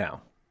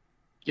 Now.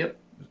 Yep.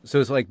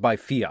 So it's like by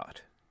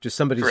fiat. Just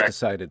somebody's Correct.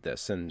 Decided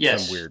this in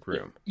some weird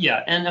room.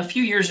 Yeah, and a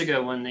few years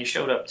ago when they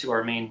showed up to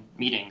our main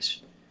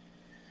meetings,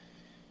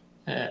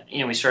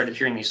 we started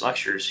hearing these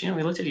lectures.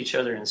 We looked at each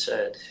other and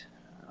said,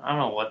 I don't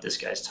know what this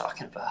guy's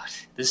talking about.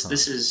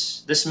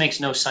 This makes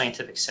no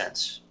scientific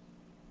sense.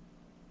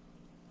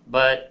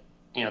 But,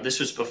 this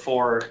was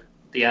before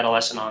the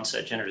adolescent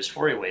onset gender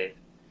dysphoria wave.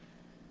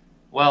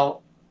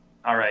 Well,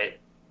 all right.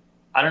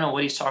 I don't know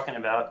what he's talking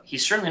about.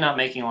 He's certainly not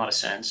making a lot of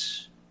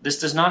sense. This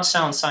does not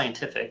sound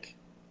scientific.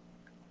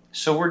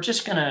 So we're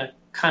just going to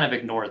kind of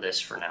ignore this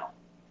for now.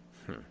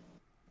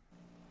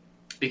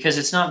 Because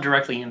it's not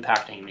directly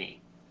impacting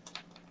me.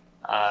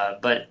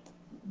 But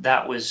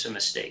that was a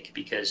mistake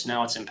because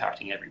now it's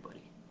impacting everybody.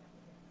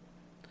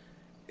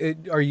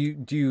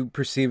 Do you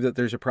perceive that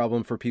there's a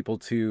problem for people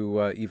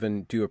to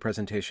even do a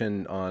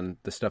presentation on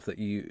the stuff that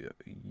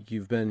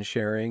you've been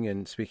sharing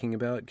and speaking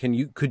about?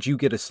 Could you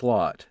get a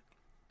slot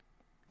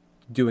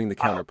doing the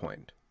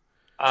counterpoint?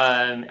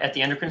 At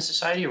the Endocrine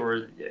Society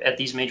or at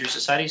these major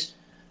societies?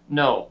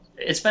 No,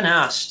 it's been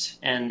asked,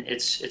 and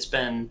it's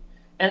been,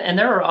 and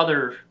there are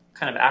other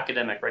kind of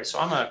academic, right? So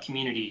I'm a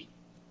community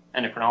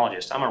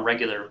endocrinologist. I'm a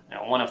regular,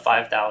 one of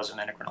 5,000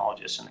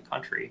 endocrinologists in the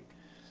country.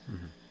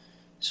 Mm-hmm.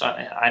 So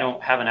I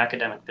don't have an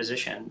academic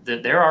position.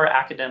 There are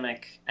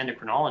academic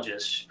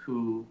endocrinologists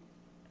who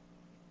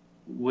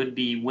would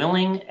be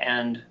willing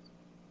and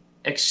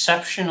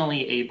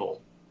exceptionally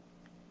able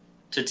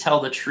to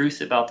tell the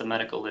truth about the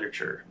medical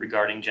literature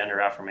regarding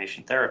gender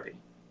affirmation therapy.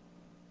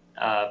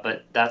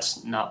 But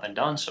that's not been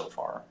done so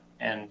far.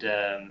 And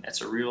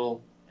it's a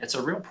real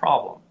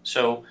problem.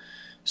 So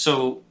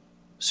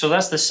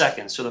that's the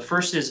second. So the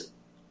first is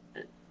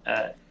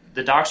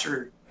the docs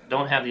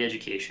don't have the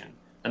education.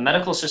 The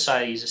medical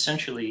societies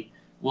essentially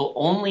will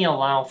only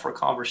allow for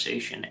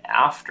conversation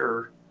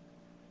after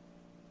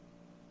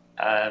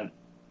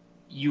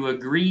you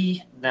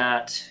agree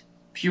that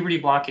puberty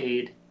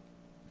blockade,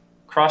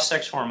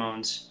 cross-sex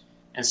hormones,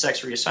 and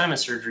sex reassignment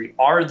surgery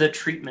are the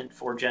treatment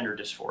for gender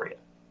dysphoria.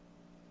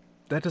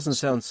 That doesn't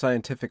sound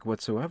scientific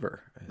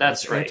whatsoever.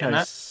 That's right.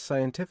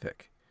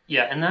 Anti-scientific.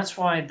 Yeah, and that's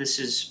why this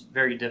is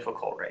very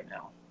difficult right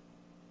now.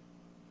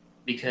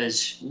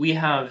 Because we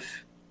have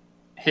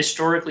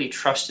historically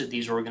trusted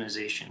these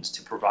organizations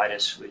to provide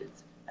us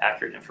with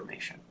accurate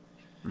information.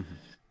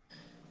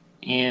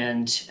 Mm-hmm.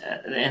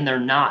 And they're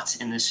not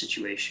in this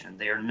situation.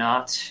 They are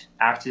not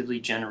actively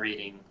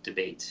generating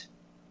debate.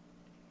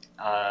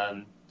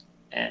 And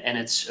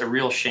it's a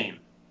real shame.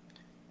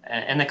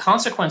 And the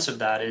consequence of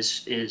that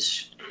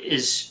is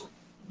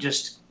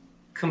just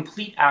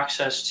complete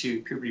access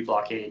to puberty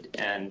blockade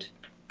and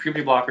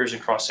puberty blockers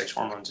and cross-sex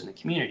hormones in the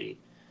community,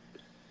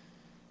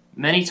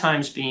 many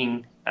times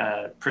being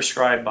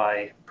prescribed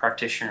by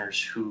practitioners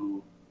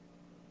who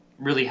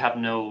really have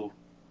no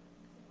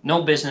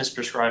business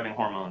prescribing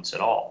hormones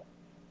at all,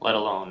 let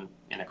alone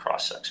in a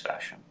cross-sex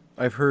fashion.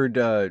 I've heard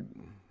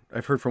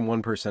from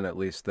one person at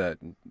least that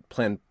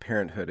Planned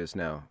Parenthood is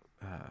now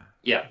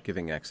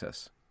giving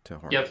access to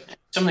hormones. Yep.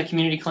 Some of the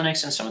community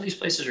clinics and some of these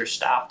places are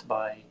staffed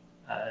by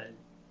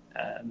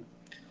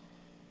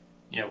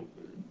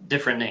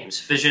different names,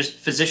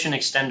 physician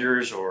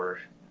extenders, or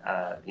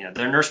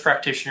they're nurse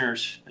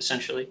practitioners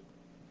essentially,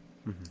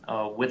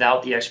 mm-hmm.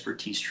 Without the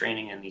expertise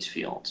training in these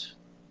fields.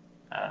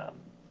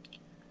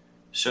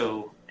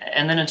 So,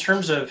 and then in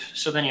terms of,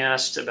 so then you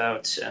asked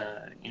about,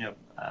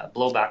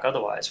 blowback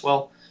otherwise.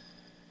 Well,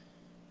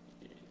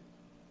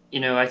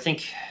 I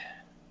think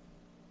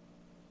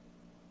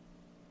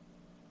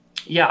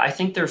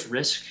there's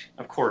risk,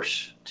 of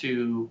course,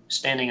 to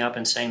standing up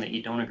and saying that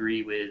you don't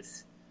agree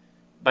with,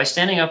 by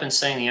standing up and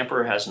saying the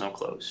emperor has no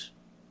clothes.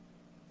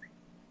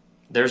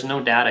 There's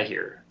no data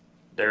here.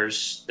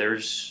 There's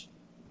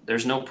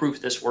no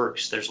proof this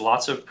works. There's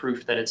lots of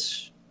proof that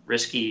it's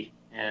risky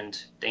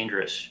and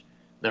dangerous.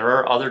 There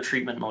are other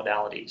treatment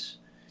modalities.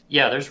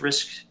 Yeah, there's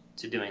risk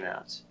to doing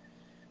that.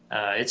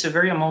 It's a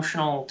very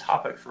emotional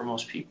topic for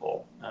most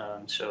people.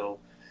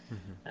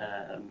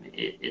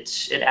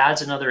 It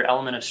adds another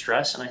element of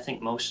stress, and I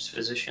think most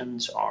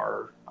physicians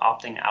are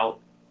opting out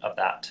of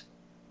that.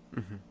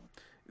 Mm-hmm.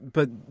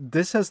 But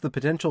this has the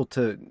potential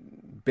to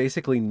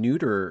basically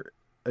neuter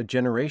a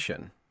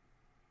generation.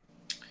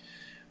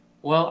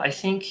 Well, I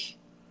think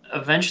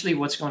eventually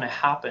what's going to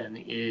happen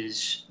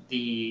is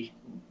the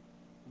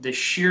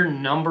sheer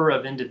number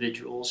of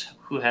individuals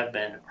who have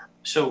been,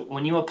 so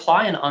when you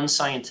apply an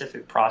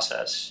unscientific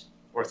process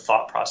or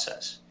thought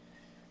process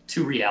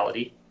to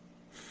reality,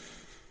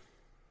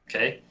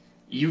 okay,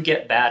 you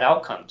get bad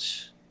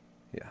outcomes.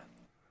 Yeah.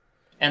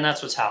 And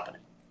that's what's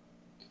happening.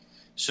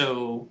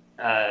 So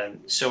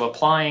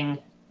applying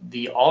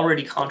the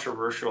already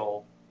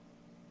controversial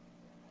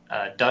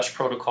Dutch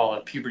protocol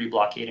of puberty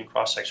blockade and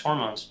cross-sex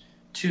hormones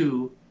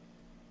to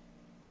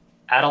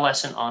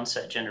adolescent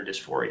onset gender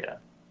dysphoria,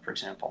 for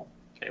example,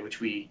 okay,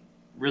 which we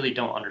really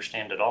don't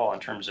understand at all in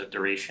terms of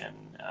duration.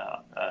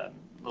 It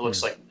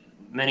looks like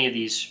many of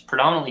these,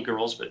 predominantly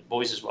girls, but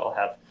boys as well,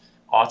 have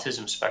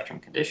autism spectrum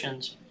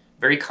conditions,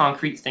 very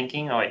concrete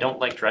thinking. Oh, I don't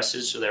like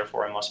dresses, so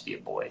therefore I must be a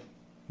boy.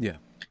 Yeah.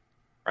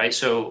 Right.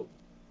 So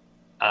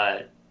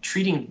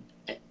treating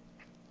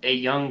a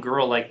young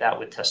girl like that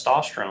with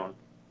testosterone,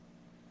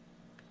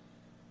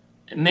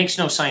 it makes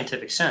no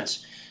scientific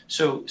sense.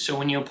 So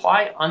when you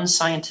apply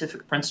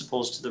unscientific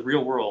principles to the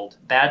real world,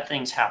 bad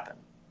things happen.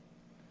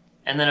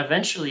 And then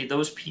eventually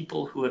those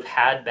people who have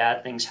had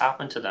bad things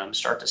happen to them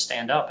start to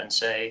stand up and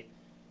say,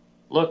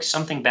 look,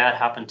 something bad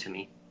happened to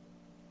me.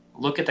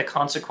 Look at the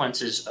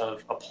consequences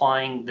of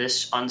applying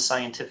this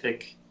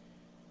unscientific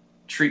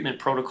treatment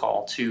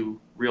protocol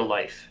to real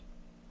life.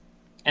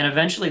 And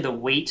eventually the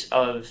weight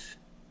of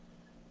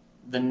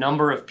the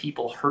number of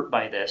people hurt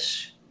by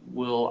this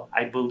will,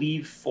 I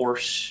believe,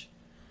 force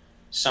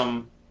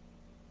some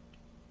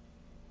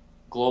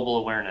global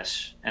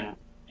awareness and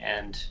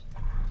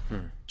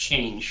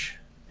change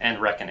and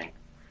reckoning.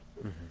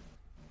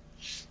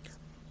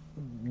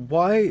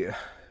 Why?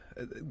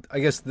 I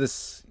guess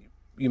this,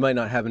 you might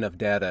not have enough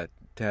data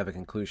to have a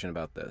conclusion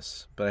about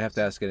this, but I have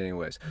to ask it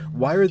anyways.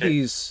 Why are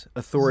these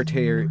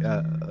authoritative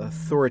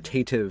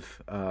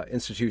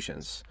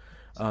institutions?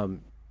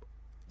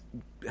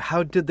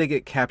 How did they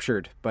get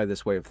captured by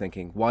this way of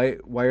thinking? Why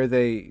are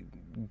they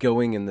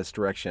going in this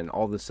direction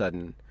all of a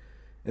sudden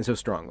and so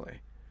strongly?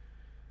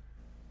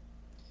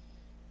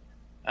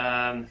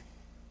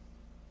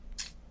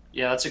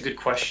 Yeah, that's a good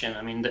question.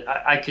 I mean,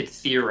 I could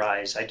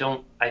theorize. I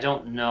don't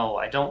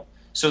know.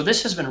 So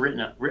this has been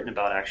written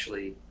about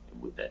actually,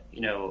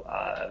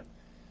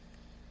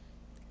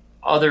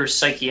 other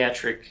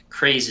psychiatric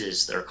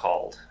crazes, they're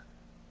called.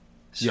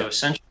 So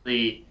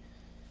essentially,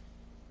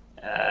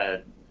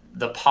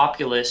 the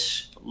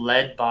populace,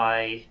 led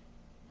by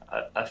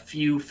a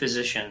few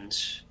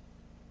physicians,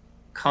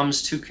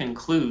 comes to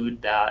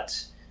conclude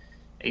that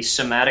a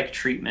somatic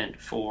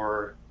treatment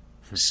for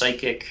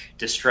psychic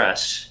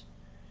distress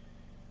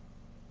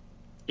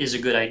is a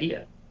good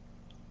idea.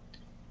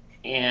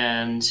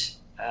 And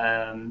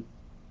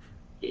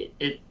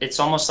it's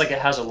almost like it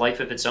has a life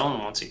of its own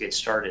once it gets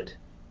started.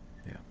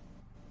 Yeah.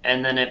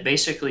 And then it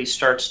basically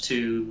starts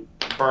to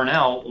burn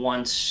out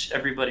once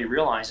everybody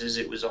realizes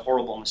it was a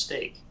horrible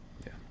mistake.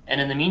 Yeah.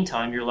 And in the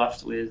meantime, you're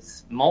left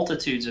with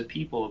multitudes of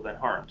people who've been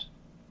harmed.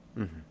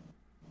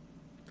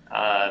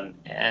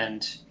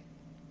 And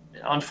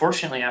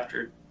unfortunately,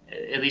 after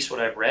at least what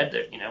I've read,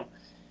 that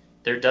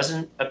there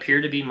doesn't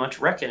appear to be much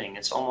reckoning.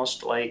 It's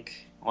almost like,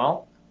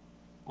 well,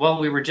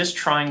 we were just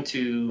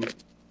doing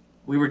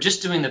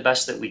the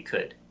best that we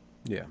could.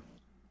 Yeah.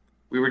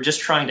 We were just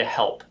trying to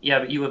help. Yeah,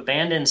 but you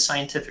abandoned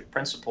scientific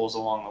principles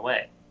along the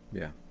way.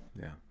 Yeah,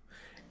 yeah.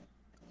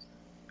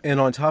 And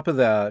on top of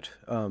that,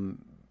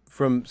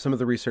 from some of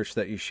the research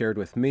that you shared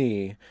with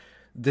me,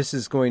 this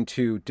is going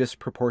to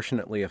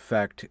disproportionately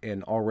affect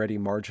an already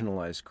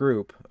marginalized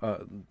group,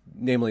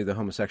 namely the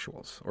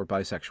homosexuals or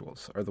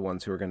bisexuals are the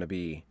ones who are going to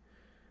be,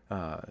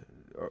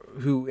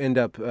 who end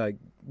up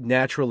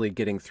naturally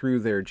getting through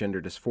their gender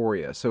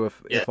dysphoria. So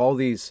if all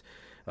these,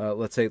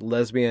 let's say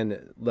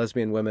lesbian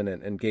women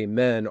and gay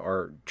men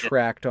are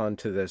tracked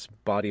onto this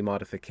body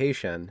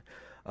modification,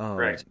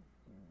 Right.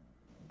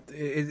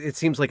 It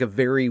seems like a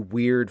very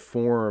weird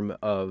form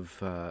of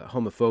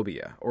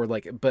homophobia,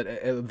 but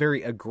a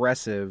very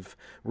aggressive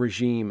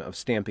regime of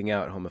stamping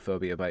out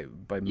homophobia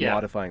by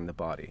modifying the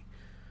body.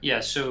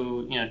 Yeah.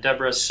 So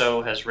Deborah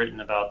So has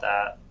written about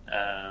that.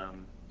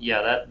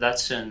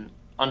 That's an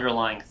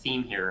underlying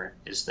theme here,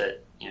 is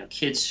that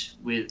kids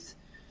with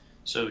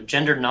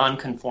gender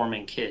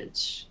non-conforming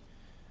kids.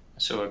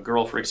 So a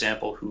girl, for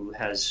example, who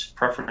has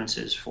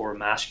preferences for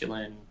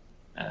masculine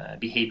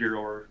behavior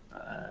or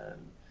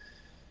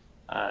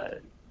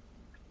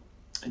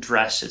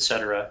dress,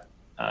 etc.,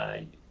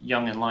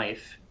 young in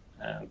life,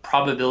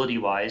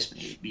 probability-wise,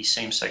 may be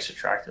same-sex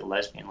attracted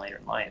lesbian later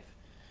in life.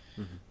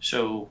 Mm-hmm.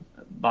 So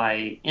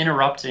by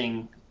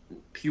interrupting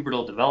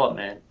pubertal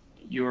development,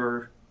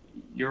 you're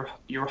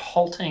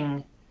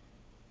halting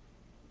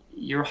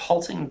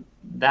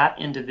that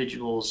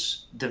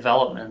individual's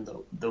development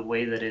the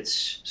way that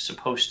it's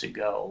supposed to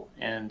go.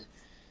 And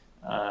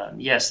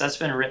yes, that's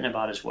been written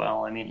about as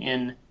well. I mean,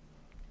 in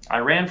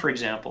Iran, for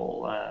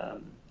example,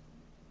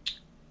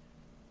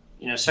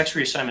 sex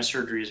reassignment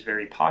surgery is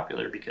very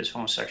popular because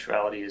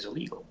homosexuality is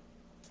illegal.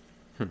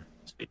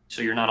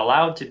 So you're not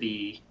allowed to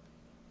be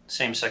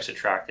same-sex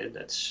attracted.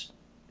 It's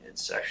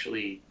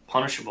actually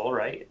punishable,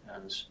 right?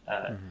 And,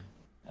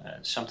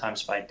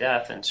 sometimes by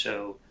death. And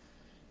so,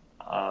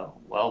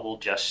 we'll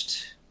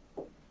just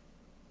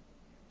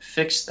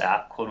fix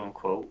that, quote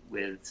unquote,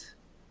 with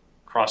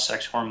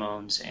cross-sex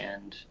hormones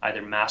and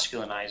either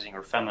masculinizing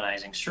or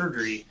feminizing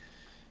surgery.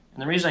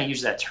 And the reason I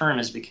use that term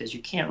is because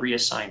you can't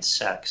reassign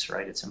sex,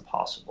 right? It's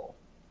impossible.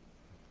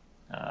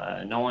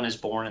 No one is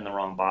born in the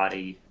wrong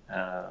body.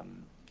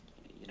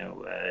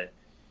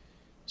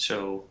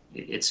 So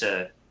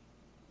it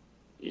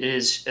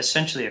is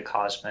essentially a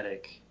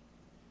cosmetic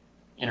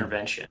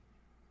intervention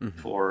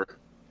for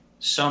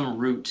some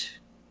root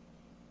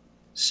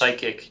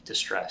psychic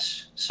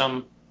distress,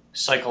 some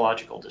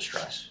psychological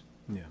distress.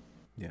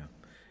 Yeah.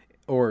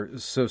 Or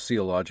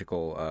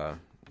sociological,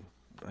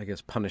 I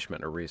guess,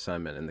 punishment or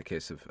reassignment in the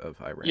case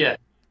of Iran.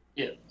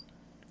 Yeah.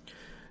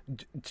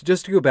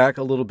 Just to go back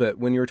a little bit,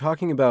 when you were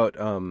talking about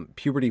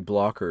puberty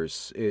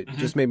blockers, it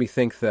just made me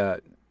think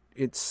that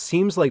it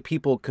seems like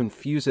people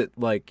confuse it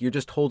like you're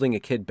just holding a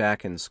kid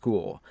back in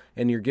school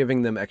and you're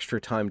giving them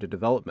extra time to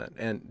develop.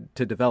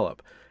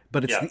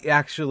 But it's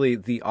actually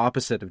the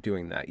opposite of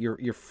doing that.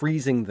 You're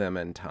freezing them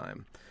in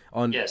time,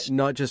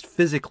 not just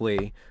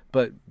physically,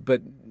 but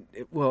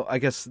I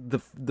guess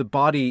the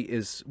body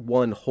is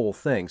one whole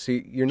thing. So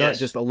you're not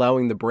just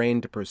allowing the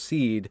brain to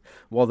proceed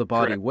while the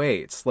body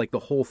waits. Like the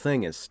whole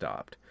thing is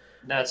stopped.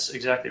 That's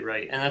exactly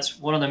right, and that's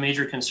one of the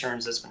major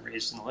concerns that's been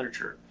raised in the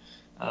literature.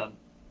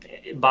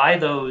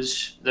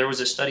 There was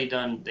a study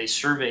done. They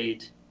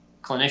surveyed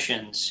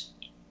clinicians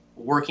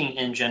working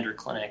in gender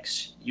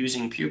clinics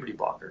using puberty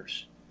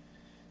blockers.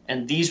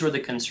 And these were the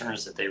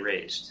concerns that they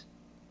raised.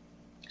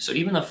 So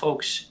even the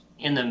folks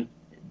in them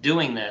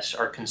doing this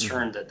are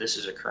concerned that this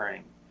is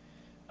occurring.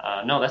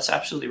 No, that's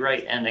absolutely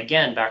right. And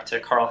again, back to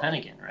Carl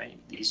Hennigan, right?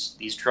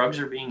 These drugs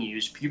are being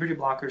used, puberty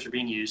blockers are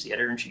being used, the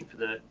editor-in-chief of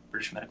the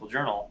British Medical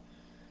Journal,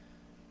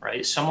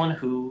 right? Someone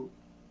who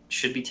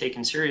should be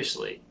taken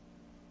seriously.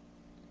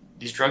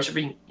 These drugs are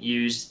being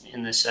used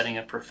in the setting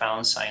of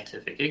profound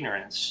scientific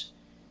ignorance.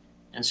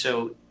 And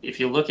so if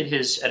you look at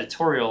his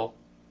editorial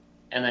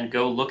and then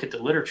go look at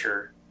the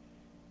literature,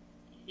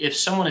 if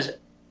someone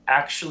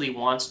actually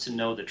wants to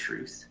know the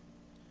truth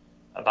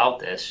about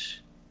this,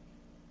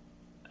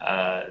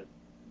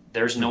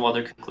 there's no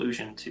other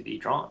conclusion to be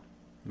drawn.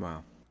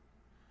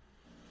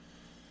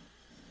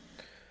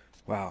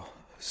 Wow.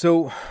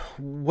 So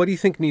what do you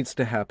think needs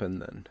to happen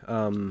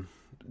then?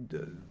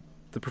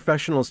 The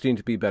professionals need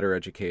to be better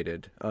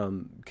educated.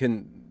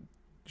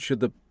 Should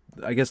the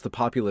I guess the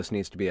populace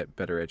needs to be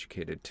better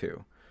educated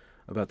too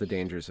about the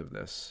dangers of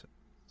this,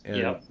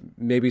 and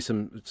maybe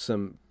some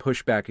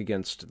pushback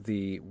against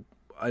the.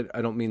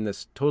 I don't mean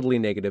this totally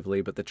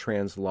negatively, but the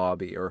trans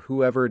lobby or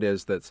whoever it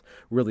is that's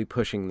really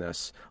pushing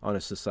this on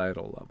a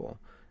societal level.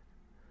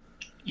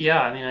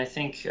 Yeah, I mean, I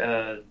think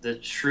the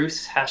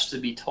truth has to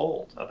be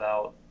told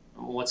about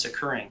what's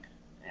occurring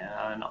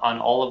on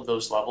all of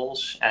those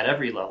levels, at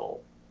every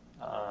level.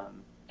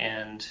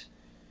 And,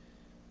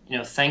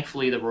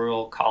 thankfully, the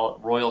Royal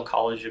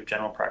College of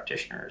General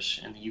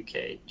Practitioners in the UK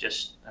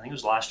I think it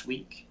was last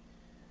week,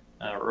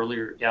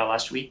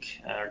 last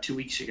week or 2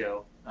 weeks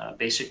ago,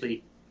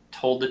 basically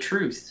told the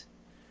truth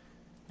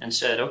and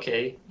said,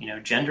 okay,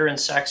 gender and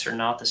sex are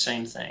not the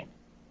same thing.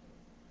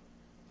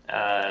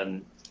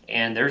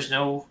 And there's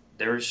no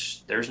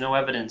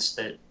evidence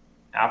that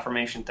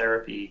affirmation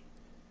therapy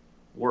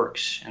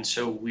works. And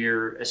so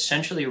we're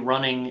essentially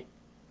running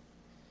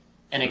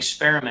an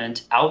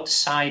experiment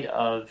outside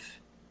of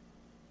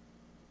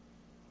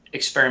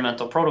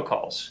experimental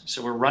protocols.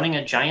 So we're running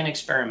a giant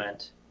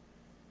experiment,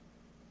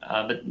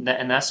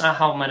 and that's not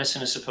how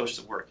medicine is supposed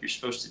to work. You're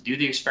supposed to do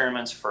the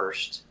experiments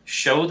first,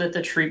 show that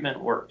the treatment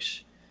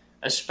works,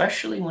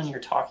 especially when you're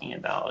talking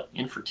about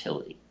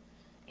infertility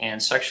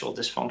and sexual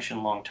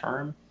dysfunction long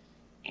term,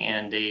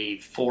 and a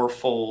 4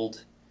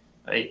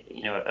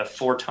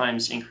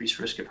 times increased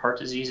risk of heart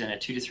disease and a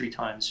 2 to 3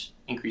 times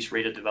increased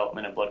rate of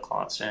development of blood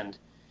clots and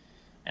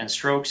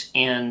strokes.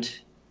 And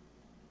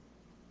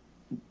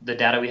the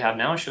data we have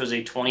now shows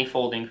a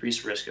 20-fold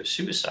increased risk of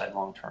suicide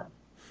long term.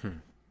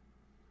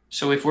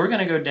 So if we're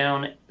going to go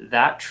down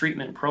that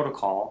treatment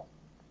protocol,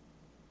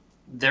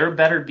 there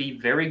better be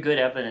very good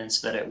evidence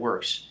that it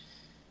works.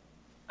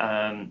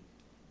 And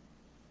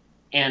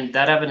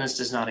that evidence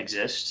does not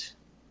exist.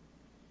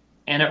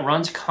 And it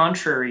runs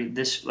contrary,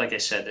 like I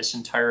said, this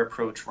entire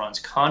approach runs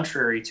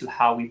contrary to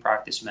how we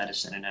practice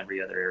medicine in every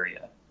other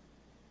area.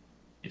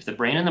 If the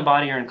brain and the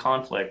body are in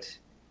conflict,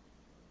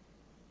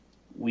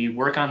 we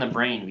work on the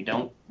brain, we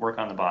don't work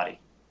on the body.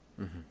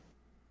 Mm-hmm.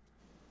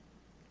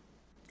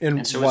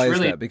 And so why is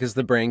that? Because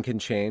the brain can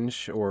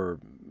change, or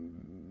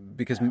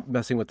because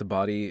messing with the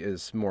body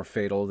is more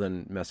fatal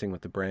than messing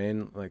with the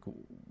brain? Like,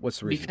 what's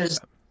the reason for that?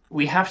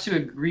 We have to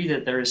agree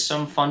that there is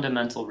some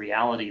fundamental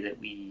reality that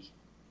we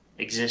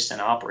exist and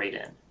operate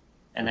in,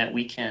 and that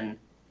we can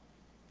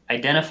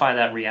identify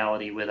that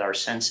reality with our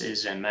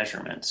senses and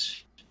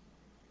measurements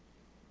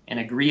and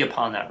agree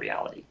upon that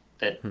reality,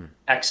 that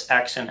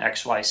XX and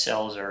XY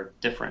cells are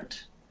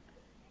different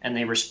and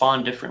they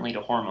respond differently to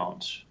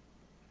hormones.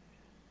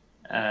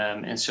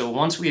 And so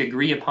once we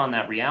agree upon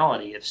that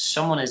reality, if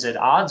someone is at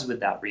odds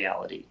with that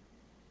reality,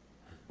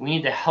 we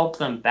need to help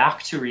them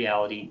back to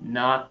reality,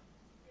 not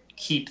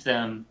keep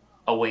them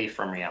away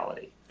from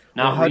reality.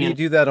 Well, how do you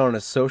do that on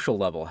a social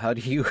level? How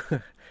do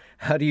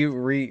you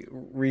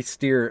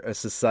re-steer a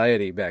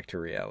society back to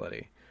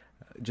reality?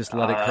 Just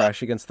let it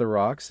crash against the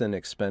rocks and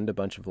expend a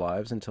bunch of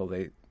lives until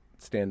they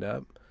stand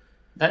up?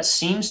 That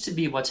seems to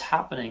be what's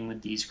happening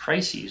with these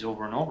crises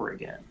over and over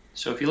again.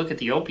 So if you look at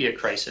the opiate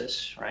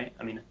crisis, right?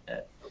 I mean,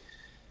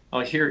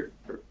 here's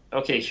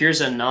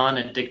a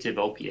non-addictive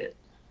opiate.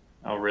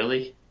 Oh,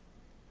 really?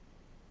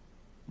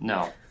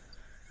 No,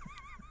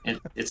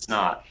 it's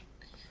not.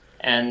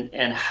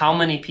 And how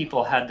many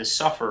people had to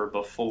suffer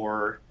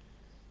before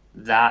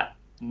that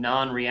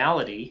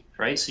non-reality,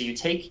 right? So you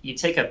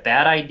take a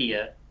bad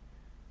idea,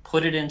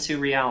 put it into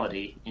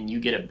reality, and you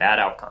get a bad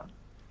outcome.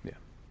 Yeah.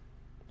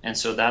 And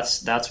so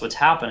that's what's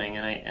happening,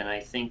 and I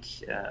think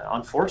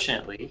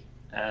unfortunately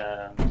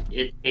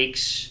it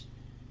takes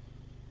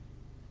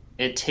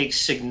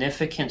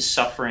significant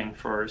suffering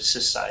for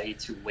society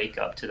to wake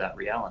up to that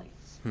reality.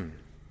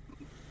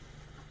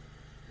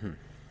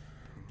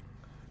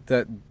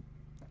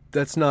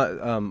 That's not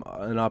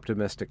an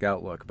optimistic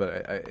outlook, but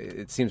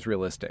it seems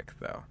realistic,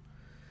 though.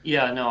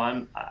 Yeah,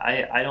 no,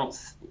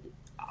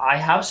 I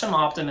have some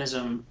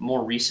optimism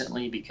more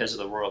recently because of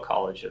the Royal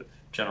College of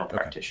General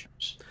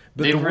Practitioners.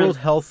 But the World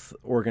Health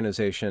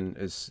Organization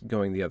is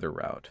going the other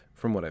route,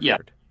 from what I've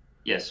heard.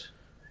 Yes.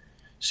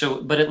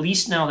 So, but at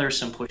least now there's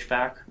some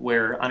pushback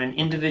where on an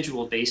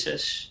individual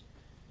basis,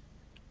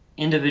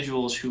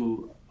 individuals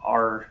who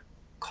are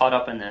caught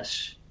up in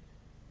this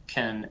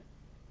can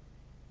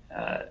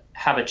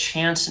have a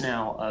chance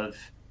now of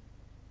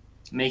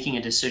making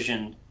a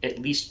decision, at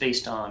least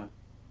based on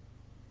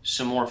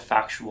some more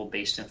factual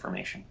based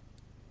information.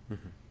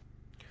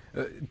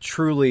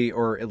 Truly,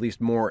 or at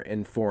least more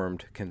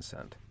informed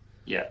consent.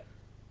 Yeah.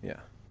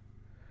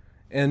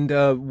 And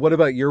what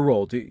about your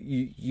role?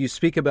 You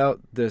speak about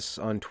this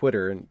on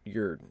Twitter, and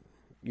your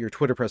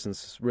Twitter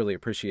presence is really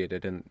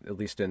appreciated, and at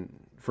least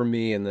for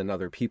me and then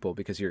other people,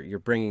 because you're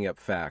bringing up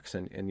facts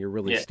and you're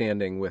really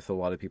standing with a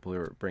lot of people who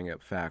are bringing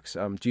up facts.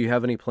 Do you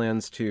have any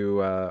plans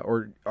to,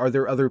 or are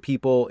there other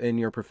people in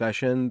your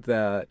profession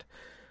that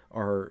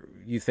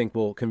you think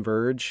will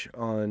converge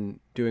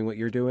on doing what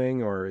you're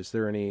doing, or is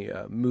there any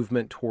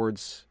movement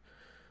towards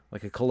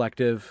like a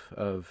collective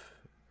of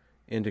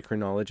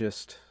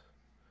endocrinologists?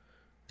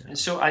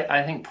 So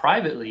I think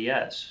privately,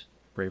 yes.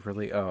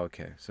 Braverly? Oh,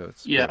 okay. So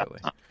it's Yeah,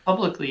 Braverly.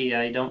 publicly,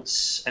 I don't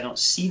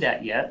see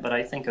that yet, but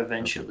I think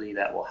eventually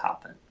that will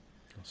happen.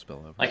 I'll spill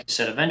over. Like I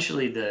said,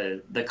 eventually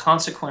the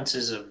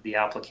consequences of the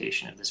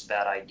application of this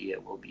bad idea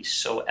will be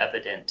so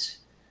evident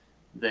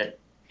that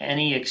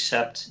any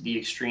except the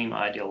extreme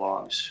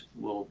ideologues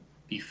will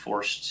be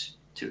forced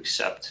to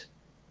accept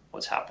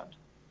what's happened.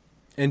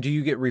 And do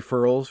you get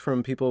referrals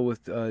from people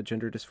with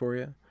gender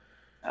dysphoria?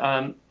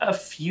 A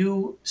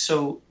few.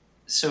 So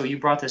you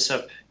brought this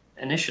up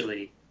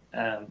initially.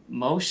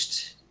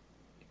 Most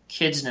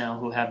kids now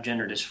who have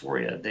gender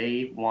dysphoria,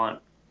 they want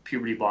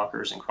puberty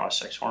blockers and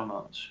cross-sex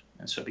hormones.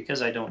 And so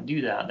because I don't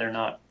do that, they're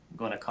not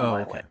going to come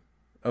my way.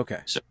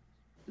 Okay. So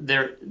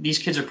these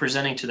kids are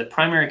presenting to the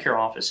primary care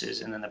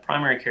offices, and then the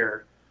primary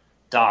care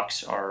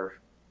docs are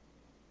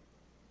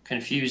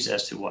confused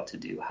as to what to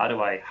do. How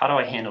do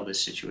I handle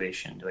this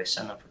situation? Do I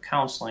send them for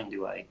counseling?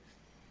 Do I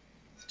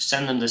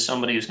send them to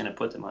somebody who's going to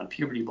put them on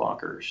puberty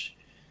blockers?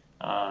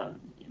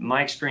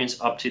 My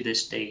experience up to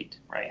this date,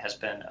 right, has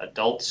been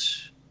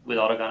adults with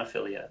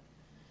autogonophilia.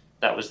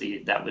 That was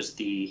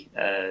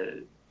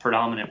the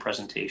predominant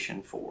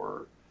presentation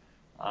for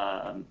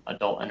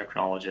adult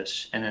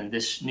endocrinologists. And then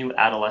this new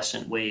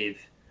adolescent wave,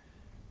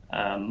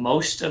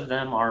 most of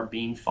them are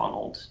being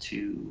funneled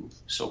to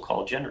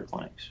so-called gender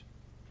clinics.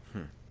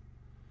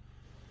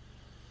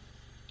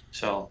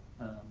 So,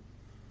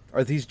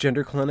 are these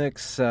gender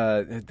clinics,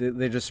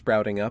 they're just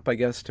sprouting up, I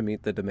guess, to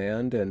meet the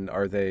demand? And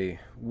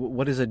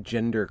what is a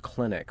gender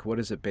clinic? What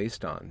is it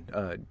based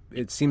on?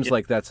 It seems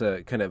like that's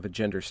a kind of a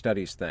gender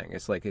studies thing.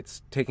 It's like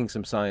it's taking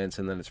some science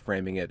and then it's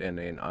framing it in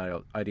an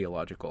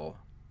ideological.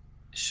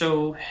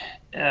 So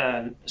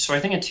I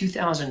think in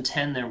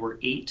 2010 there were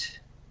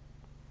 8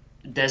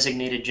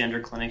 designated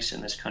gender clinics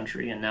in this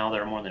country, and now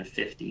there are more than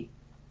 50.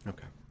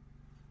 Okay.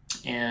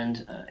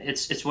 And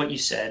it's what you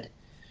said.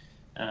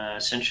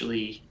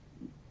 Essentially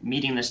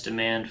meeting this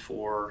demand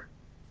for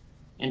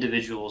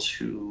individuals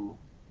who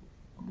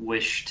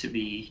wish to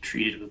be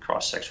treated with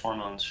cross-sex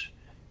hormones.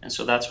 And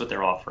so that's what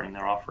they're offering.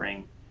 They're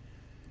offering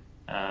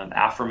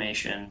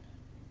affirmation.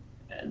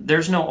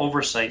 There's no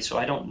oversight, so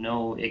I don't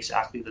know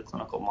exactly the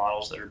clinical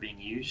models that are being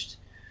used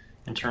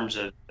in terms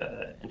of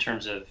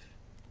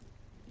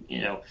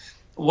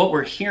what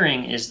we're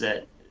hearing is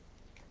that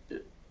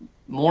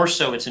more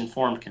so it's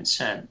informed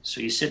consent. So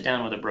you sit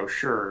down with a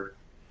brochure.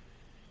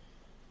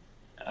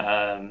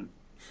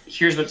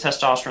 Here's what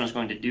testosterone is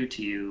going to do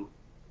to you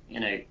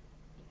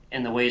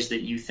in the ways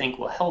that you think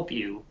will help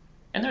you.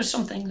 And there's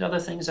other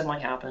things that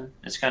might happen.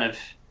 It's kind of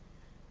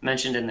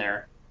mentioned in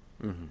there.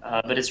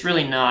 Mm-hmm. But it's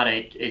really not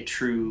a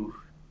true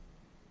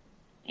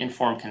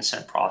informed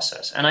consent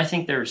process. And I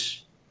think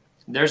there's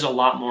a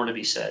lot more to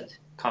be said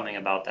coming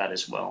about that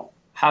as well.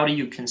 How do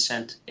you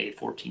consent a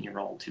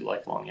 14-year-old to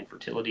lifelong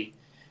infertility?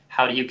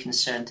 How do you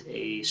consent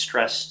a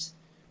stressed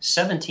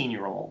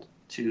 17-year-old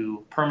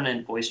to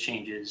permanent voice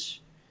changes,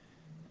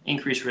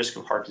 increased risk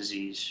of heart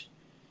disease,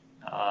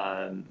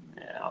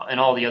 and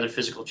all the other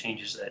physical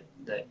changes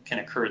that can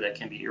occur that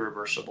can be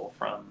irreversible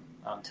from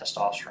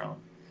testosterone?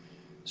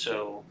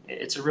 So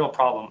it's a real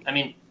problem. I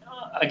mean,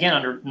 again,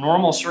 under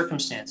normal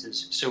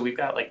circumstances, so we've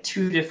got like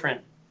 2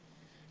 different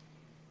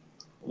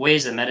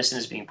ways that medicine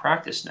is being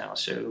practiced now.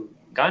 So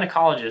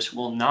gynecologists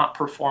will not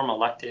perform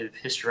elective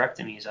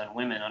hysterectomies on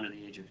women under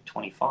the age of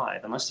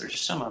 25 unless there's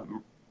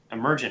some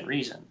emergent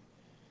reason.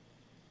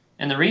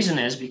 And the reason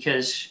is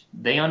because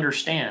they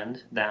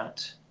understand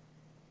that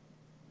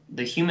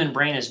the human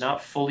brain is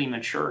not fully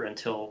mature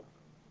until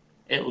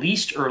at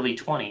least early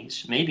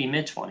 20s, maybe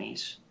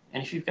mid-20s.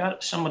 And if you've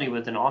got somebody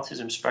with an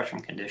autism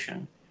spectrum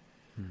condition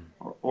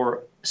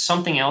or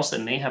something else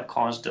that may have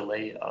caused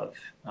delay of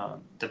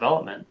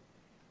development,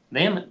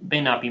 they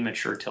may not be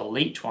mature till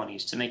late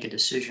 20s to make a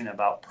decision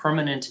about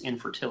permanent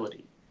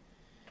infertility.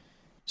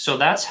 So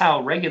that's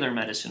how regular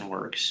medicine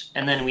works.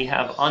 And then we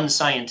have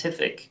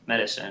unscientific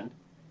medicine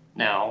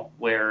now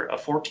where a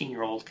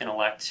 14-year-old can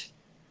elect,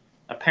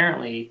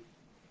 apparently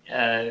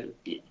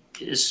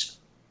is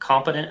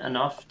competent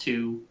enough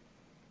to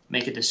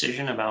make a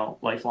decision about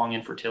lifelong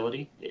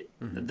infertility.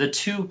 The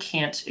two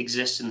can't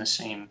exist in the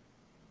same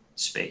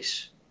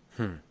space.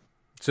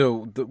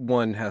 So the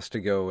one has to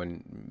go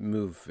and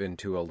move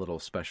into a little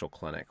special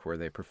clinic where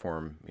they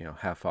perform,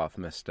 half-off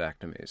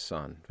mastectomies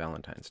on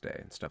Valentine's Day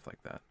and stuff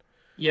like that.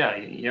 Yeah,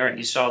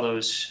 you saw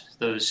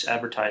those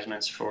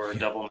advertisements for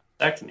double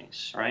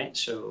mastectomies, right?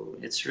 So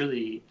it's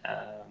really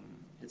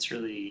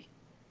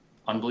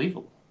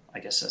unbelievable. I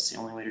guess that's the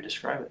only way to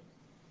describe it.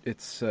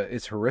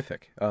 It's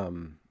horrific,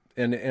 and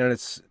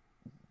it's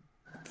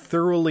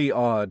thoroughly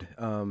odd.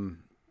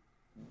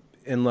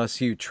 Unless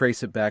you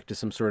trace it back to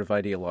some sort of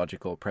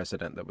ideological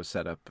precedent that was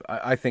set up,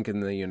 I think in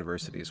the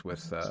universities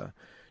with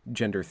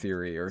gender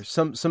theory or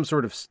some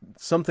sort of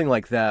something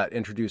like that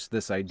introduced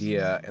this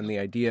idea, and the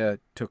idea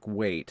took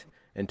weight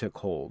and took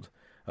hold,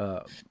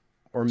 or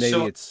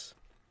maybe it's.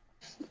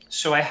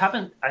 So I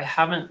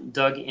haven't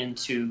dug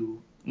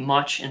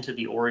much into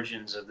the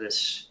origins of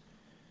this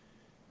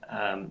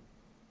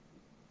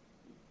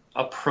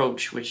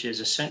approach, which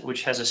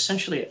has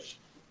essentially.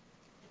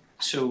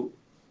 So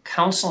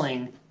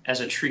counseling as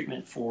a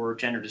treatment for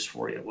gender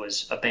dysphoria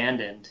was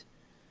abandoned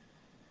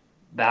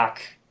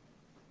back,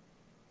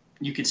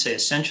 you could say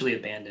essentially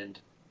abandoned,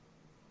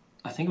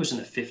 I think it was in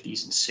the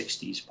 50s and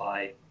 60s,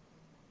 by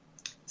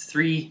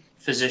three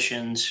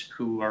physicians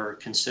who are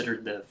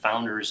considered the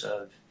founders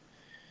of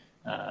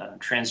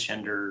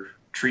transgender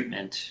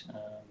treatment.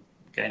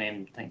 A guy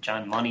named, I think,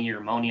 John Money or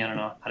Money, I don't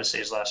know how to say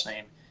his last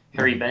name,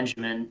 Harry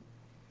Benjamin,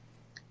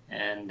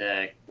 and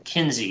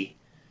Kinsey.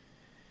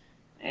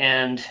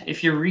 And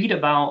if you read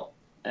about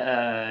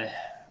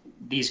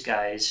these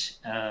guys,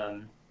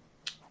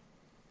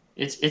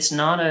 it's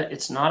not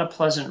a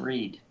pleasant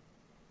read.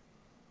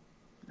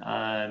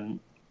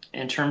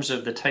 In terms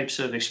of the types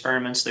of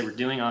experiments they were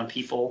doing on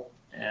people,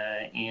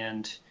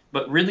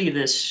 but really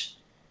this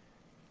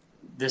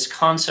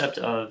concept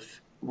of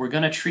we're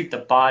going to treat the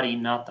body,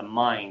 not the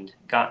mind,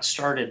 got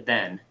started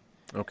then.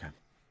 Okay.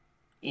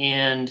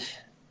 And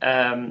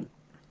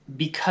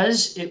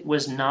because it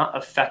was not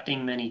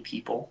affecting many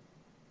people,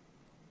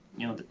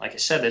 like I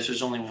said, this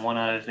was only one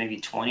out of maybe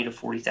 20 to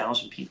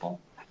 40,000 people.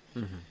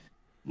 Mm-hmm.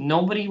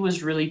 Nobody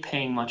was really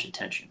paying much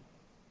attention.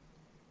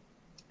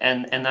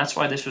 And that's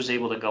why this was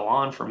able to go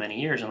on for many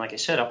years. And like I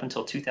said, up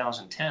until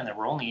 2010, there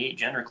were only 8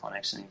 gender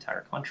clinics in the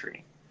entire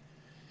country.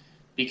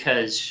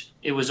 Because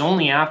it was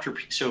only after,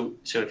 so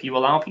if you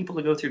allow people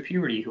to go through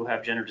puberty who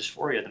have gender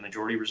dysphoria, the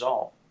majority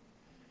resolve.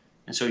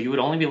 And so you would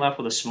only be left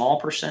with a small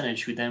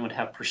percentage who then would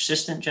have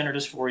persistent gender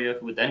dysphoria,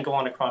 who would then go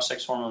on to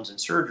cross-sex hormones and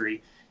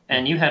surgery.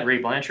 And you had Ray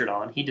Blanchard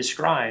on. He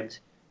described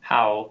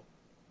how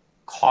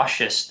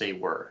cautious they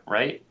were,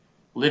 right?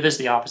 Live as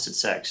the opposite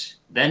sex,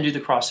 then do the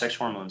cross-sex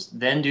hormones,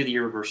 then do the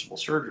irreversible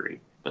surgery.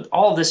 But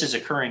all of this is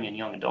occurring in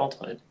young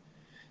adulthood.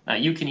 Now,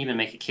 you can even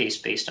make a case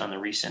based on the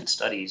recent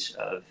studies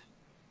of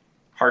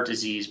heart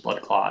disease,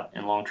 blood clot,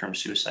 and long-term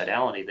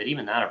suicidality that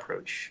even that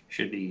approach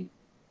should be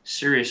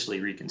seriously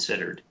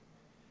reconsidered.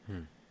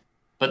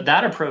 But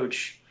that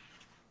approach,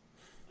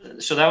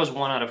 so that was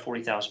 1 out of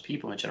 40,000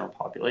 people in the general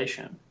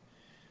population.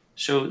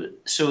 So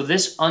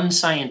this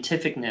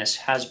unscientificness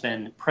has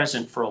been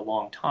present for a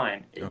long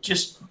time. It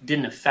just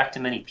didn't affect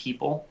many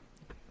people.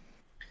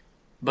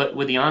 But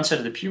with the onset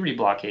of the puberty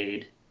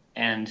blockade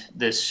and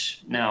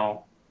this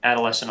now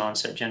adolescent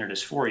onset gender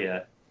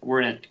dysphoria,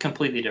 we're in a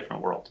completely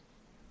different world.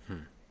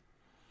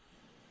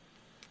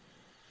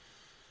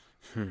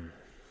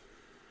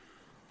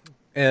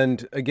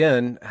 And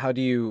again, how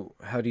do you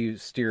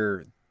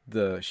steer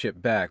the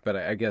ship back? But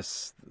I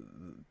guess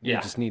you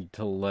just need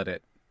to let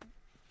it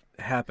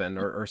happen,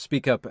 or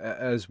speak up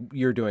as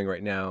you're doing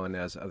right now and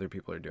as other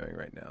people are doing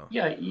right now.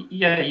 Yeah,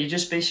 you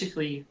just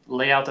basically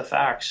lay out the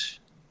facts.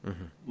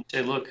 Mm-hmm. You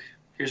say, look,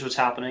 here's what's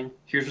happening.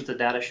 Here's what the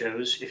data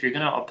shows. If you're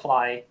going to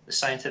apply the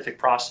scientific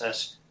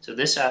process to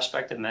this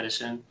aspect of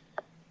medicine,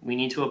 we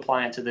need to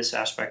apply it to this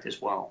aspect as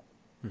well.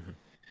 Mm-hmm.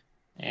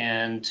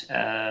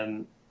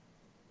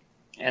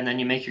 And then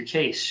you make your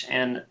case.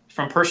 And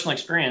from personal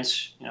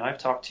experience, I've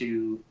talked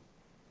to,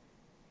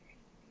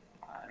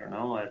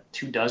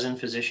 24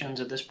 physicians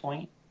at this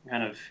point,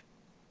 kind of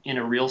in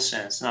a real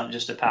sense, not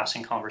just a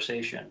passing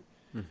conversation.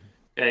 Mm-hmm.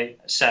 Okay,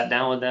 sat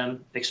down with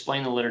them,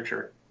 explained the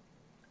literature.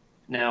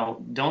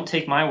 Now, don't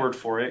take my word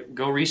for it.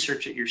 Go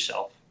research it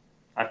yourself.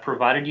 I've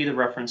provided you the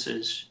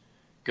references.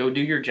 Go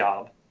do your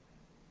job.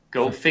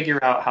 Go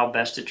figure out how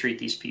best to treat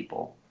these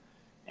people.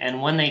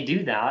 And when they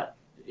do that,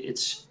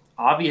 it's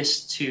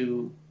obvious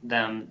to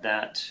them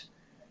that,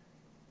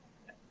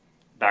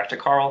 back to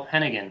Carl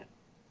Hennigan,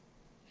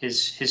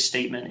 his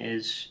statement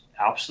is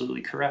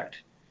absolutely correct.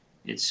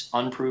 It's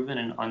unproven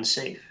and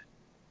unsafe.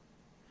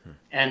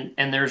 And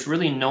there's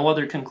really no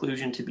other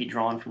conclusion to be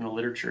drawn from the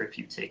literature if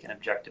you take an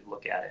objective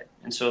look at it.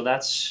 And so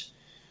that's,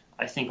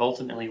 I think,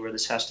 ultimately where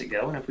this has to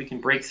go. And if we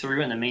can break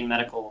through in the main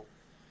medical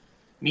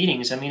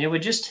meetings, it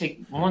would just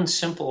take one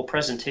simple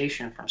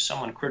presentation from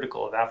someone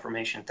critical of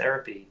affirmation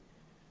therapy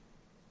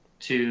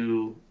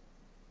to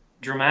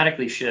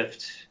dramatically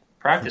shift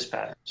practice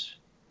patterns.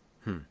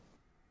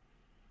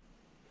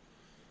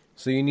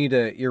 So you need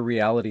a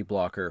irreality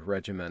blocker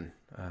regimen.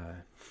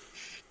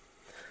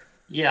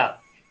 Yeah,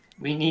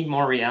 we need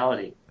more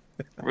reality,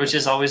 which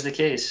is always the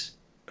case.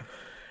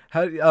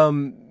 How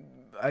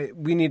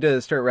we need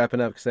to start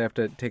wrapping up because I have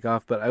to take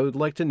off. But I would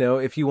like to know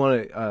if you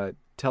want to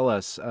tell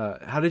us,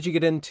 how did you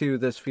get into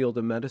this field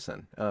of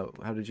medicine?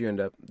 How did you end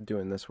up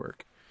doing this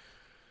work?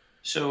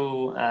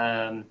 So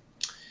I'm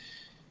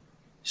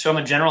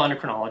a general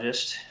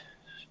endocrinologist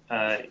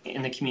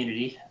in the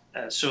community.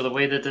 So the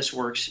way that this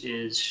works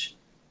is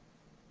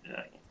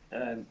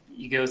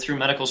you go through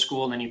medical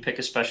school and then you pick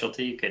a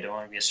specialty. Okay, do I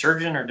want to be a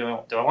surgeon or do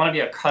I want to be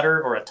a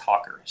cutter or a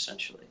talker,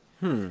 essentially?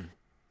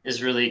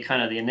 Is really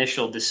kind of the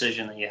initial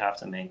decision that you have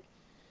to make.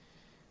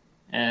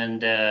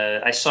 And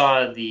I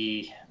saw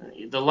the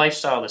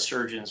lifestyle of the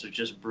surgeons was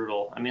just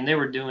brutal. They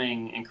were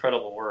doing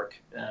incredible work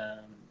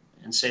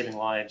and saving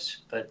lives,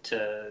 but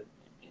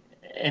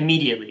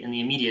immediately, in the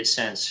immediate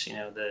sense,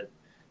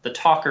 the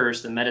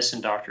talkers, the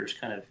medicine doctors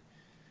kind of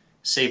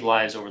save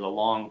lives over the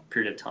long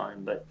period of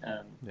time. But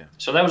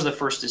so that was the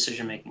first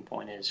decision-making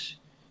point is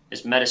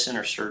is medicine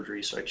or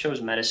surgery. So I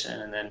chose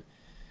medicine, and then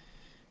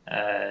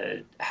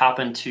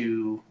happened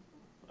to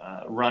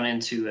run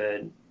into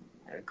a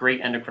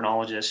great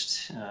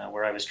endocrinologist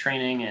where I was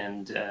training,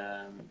 and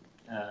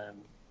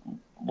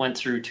went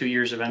through 2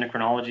 years of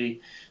endocrinology.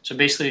 So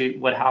basically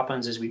what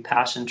happens is we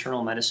pass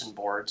internal medicine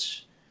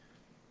boards,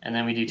 and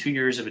then we do 2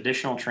 years of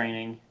additional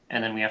training,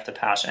 and then we have to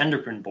pass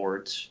endocrine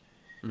boards.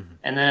 Mm-hmm.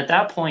 And then at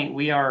that point,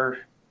 we are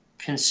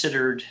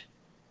considered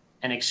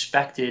and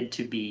expected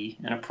to be,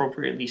 and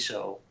appropriately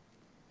so,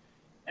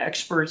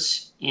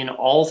 experts in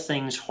all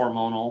things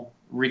hormonal,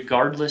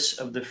 regardless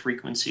of the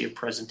frequency of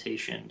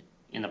presentation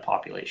in the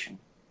population.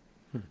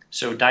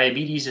 So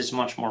diabetes is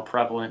much more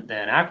prevalent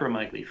than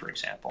acromegaly, for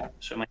example.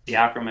 So it might be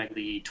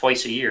acromegaly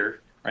twice a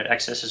year, right?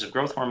 Excesses of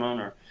growth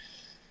hormone,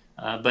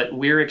 but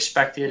we're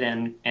expected,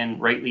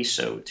 and rightly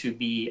so, to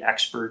be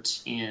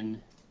experts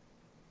in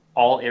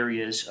all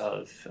areas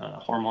of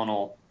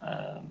hormonal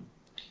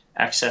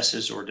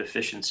excesses or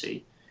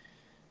deficiency,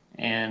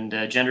 and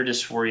gender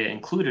dysphoria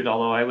included.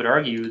 Although I would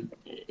argue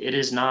that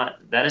is not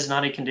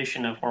a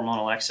condition of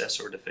hormonal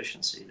excess or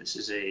deficiency. This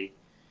is a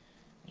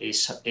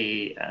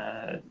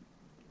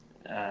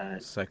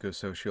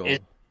psychosocial.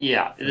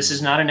 This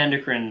is not an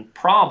endocrine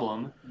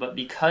problem, but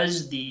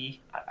because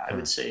I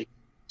would say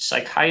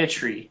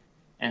psychiatry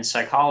and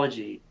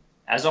psychology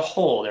as a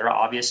whole, there are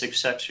obvious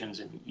exceptions,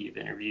 and you've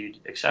interviewed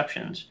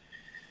exceptions,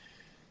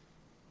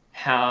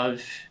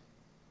 have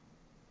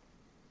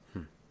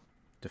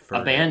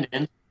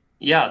abandoned.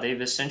 Yeah,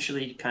 they've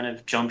essentially kind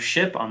of jumped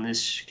ship on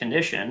this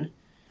condition.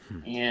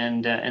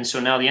 And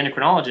so now the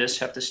endocrinologists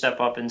have to step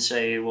up and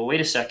say, well,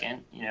 wait a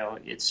second,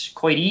 it's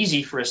quite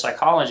easy for a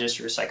psychologist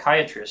or a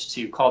psychiatrist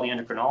to call the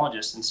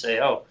endocrinologist and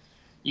say, oh,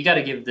 you got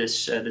to give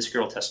this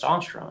girl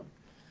testosterone.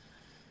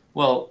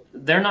 Well,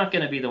 they're not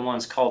going to be the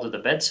ones called to the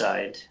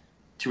bedside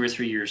 2 or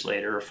 3 years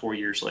later, or 4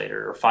 years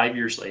later, or 5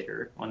 years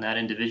later, when that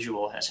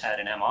individual has had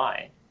an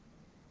MI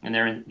and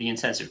they're in the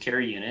intensive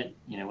care unit,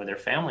 with their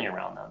family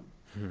around them.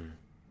 Mm-hmm.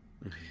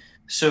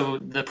 So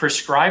the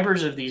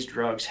prescribers of these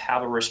drugs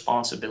have a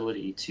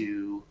responsibility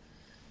to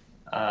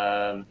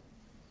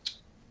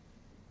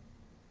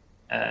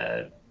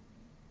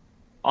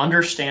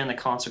understand the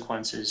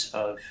consequences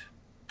of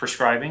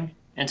prescribing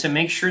and to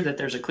make sure that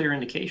there's a clear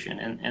indication,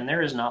 and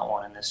there is not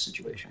one in this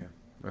situation.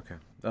 Okay.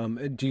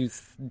 Do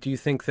you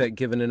think that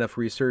given enough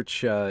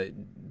research,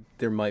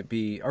 there might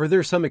be? Are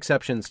there some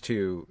exceptions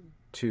to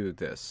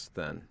this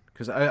then?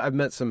 Because I've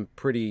met some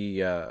pretty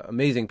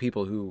amazing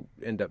people who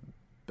end up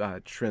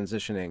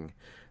transitioning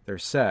their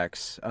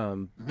sex,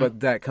 but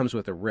that comes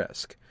with a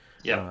risk.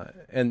 Yeah.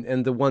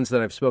 And the ones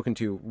that I've spoken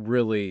to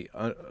really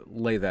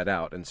lay that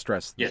out and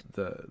stress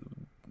the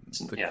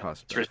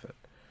cost benefit.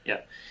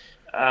 Yeah.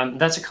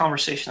 That's a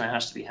conversation that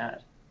has to be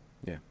had.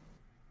 Yeah.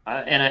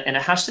 And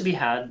it has to be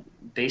had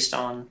based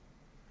on,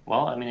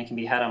 it can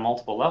be had on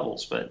multiple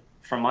levels, but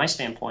from my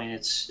standpoint,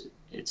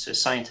 it's a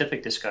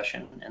scientific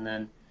discussion, and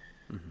then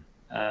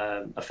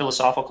a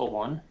philosophical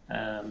one,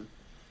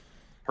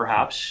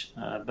 perhaps,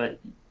 but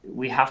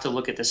we have to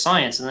look at the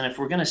science. And then if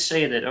we're going to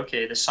say that,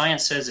 okay, the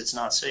science says it's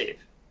not safe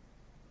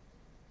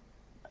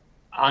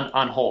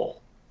on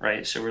whole,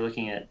 right? So we're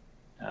looking at,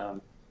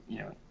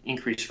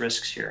 increased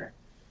risks here,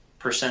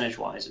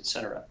 percentage-wise, et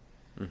cetera.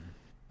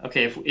 Mm-hmm.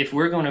 Okay, if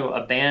we're going to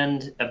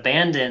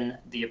abandon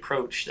the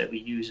approach that we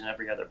use in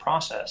every other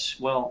process,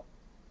 well,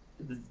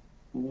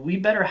 we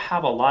better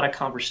have a lot of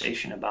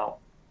conversation about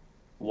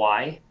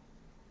why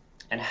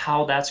and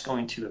how that's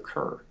going to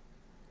occur.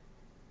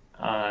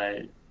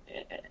 And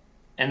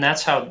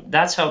that's how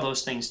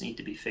those things need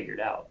to be figured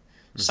out.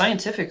 Mm-hmm.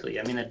 Scientifically,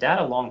 the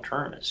data long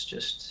term is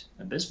just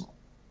abysmal.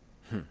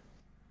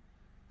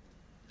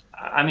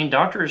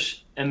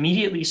 Doctors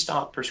immediately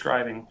stopped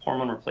prescribing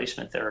hormone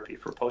replacement therapy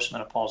for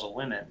postmenopausal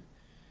women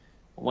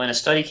when a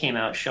study came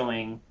out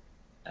showing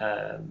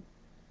it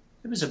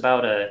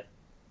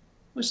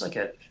was like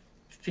a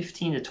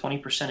 15 to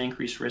 20%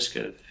 increased risk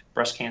of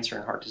breast cancer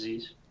and heart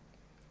disease,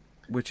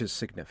 which is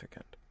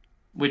significant.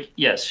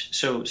 Yes.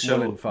 So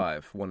 1 in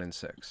 5, 1 in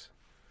 6.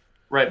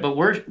 Right, but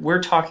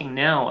we're talking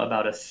now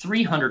about a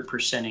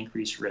 300%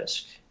 increased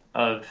risk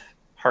of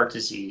heart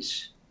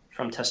disease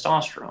from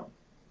testosterone.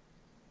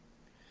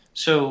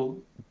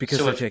 So because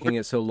they're taking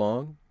it so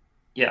long?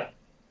 Yeah.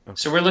 Okay.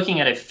 So we're looking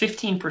at a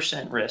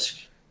 15% risk,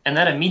 and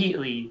that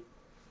immediately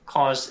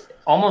caused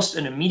almost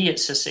an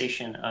immediate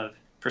cessation of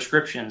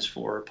prescriptions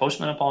for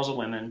postmenopausal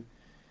women.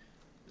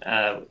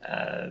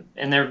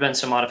 And there have been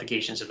some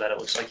modifications of that. It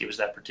looks like it was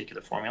that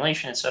particular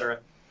formulation, et cetera.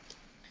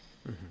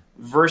 Mm-hmm.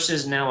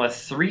 Versus now a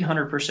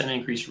 300%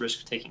 increased risk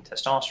of taking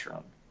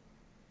testosterone.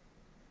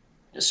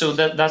 So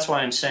that's why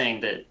I'm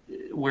saying that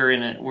we're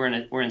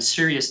in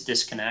serious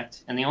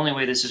disconnect, and the only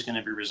way this is going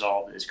to be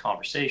resolved is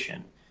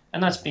conversation,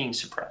 and that's being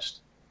suppressed.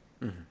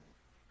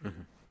 Mm-hmm.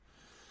 Mm-hmm.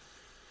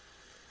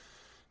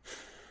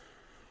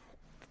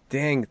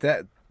 Dang,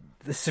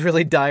 this is a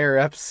really dire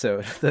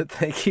episode.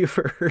 Thank you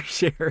for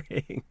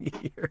sharing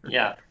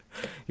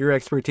your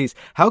expertise.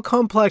 How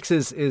complex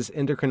is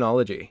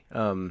endocrinology?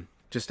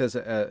 just as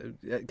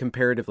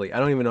comparatively? I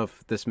don't even know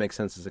if this makes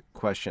sense as a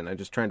question. I'm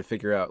just trying to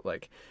figure out,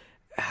 like,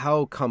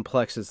 how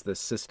complex is this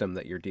system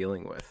that you're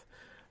dealing with?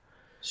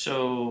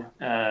 So,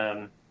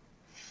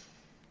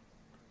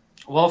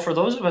 well, for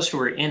those of us who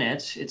are in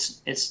it,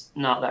 it's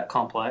not that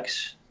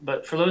complex.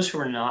 But for those who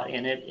are not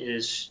in it,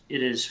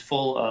 it is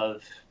full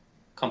of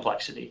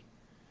complexity,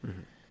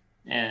 mm-hmm.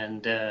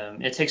 and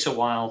it takes a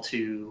while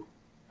to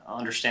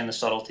understand the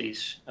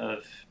subtleties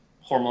of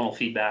hormonal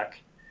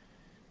feedback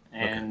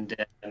and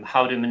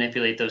how to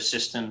manipulate those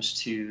systems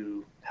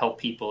to help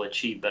people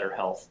achieve better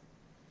health.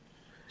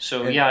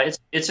 So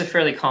it's a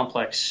fairly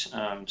complex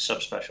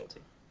subspecialty.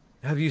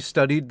 Have you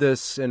studied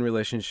this in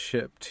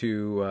relationship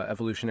to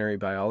evolutionary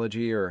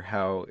biology, or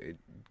how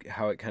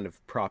it kind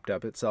of propped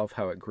up itself,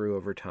 how it grew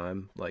over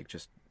time, like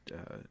just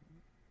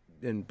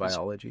in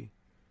biology?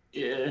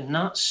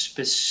 Not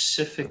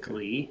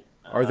specifically.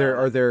 Okay.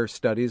 Are there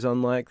studies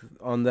on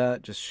that,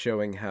 just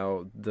showing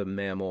how the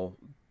mammal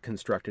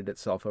constructed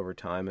itself over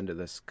time into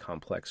this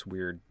complex,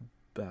 weird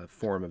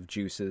form of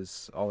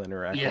juices all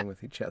interacting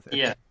with each other?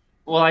 Yeah.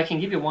 Well, I can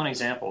give you one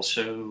example.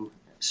 So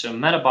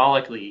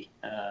metabolically,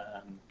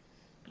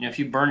 if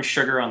you burn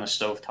sugar on the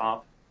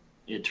stovetop,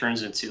 it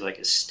turns into like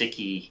a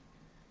sticky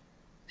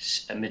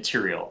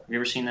material. Have you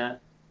ever seen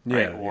that? Yeah,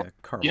 right? Or,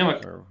 caramel.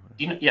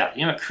 you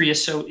know what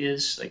creosote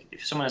is? Like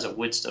if someone has a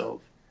wood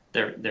stove,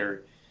 they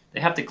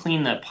have to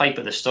clean the pipe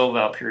of the stove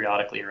out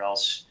periodically, or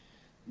else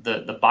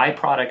the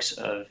byproducts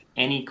of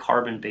any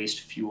carbon-based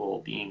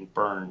fuel being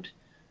burned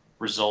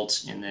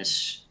results in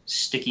this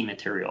sticky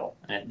material,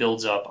 and it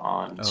builds up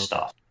on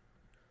stuff.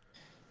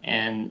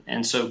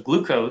 And so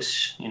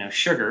glucose,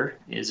 sugar,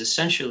 is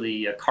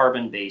essentially a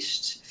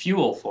carbon-based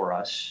fuel for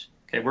us.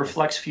 Okay, we're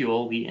flex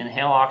fuel. We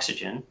inhale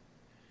oxygen,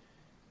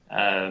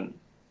 and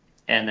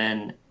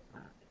then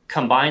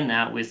combine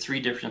that with 3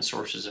 different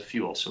sources of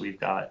fuel. So we've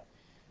got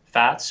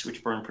fats,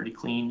 which burn pretty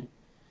clean,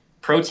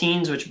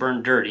 proteins, which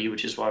burn dirty,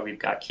 which is why we've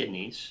got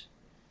kidneys.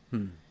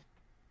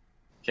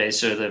 Okay,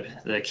 so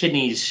the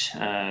kidneys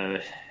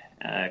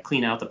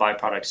clean out the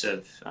byproducts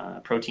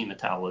of protein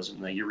metabolism,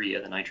 the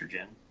urea, the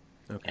nitrogen.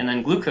 Okay. And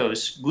then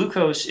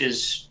glucose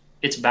is,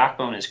 its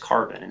backbone is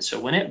carbon. And so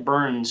when it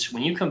burns,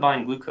 when you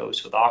combine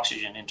glucose with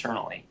oxygen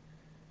internally,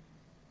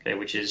 okay,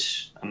 which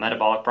is a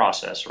metabolic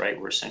process, right?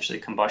 We're essentially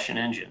a combustion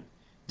engine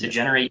to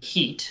generate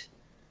heat,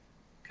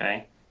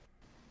 okay?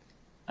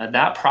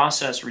 That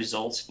process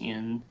results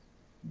in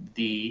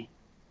the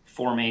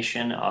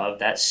formation of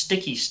that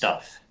sticky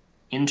stuff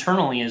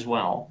internally as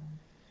well.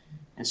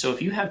 And so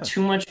if you have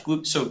too much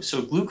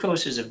so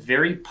glucose is a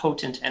very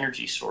potent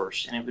energy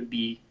source, and it would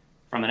be,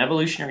 from an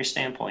evolutionary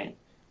standpoint,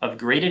 of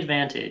great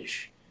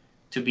advantage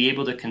to be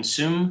able to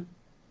consume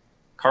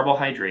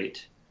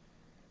carbohydrate,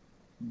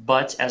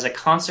 but as a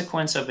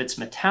consequence of its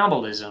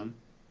metabolism,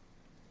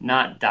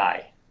 not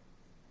die.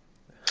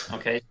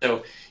 Okay,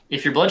 so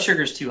if your blood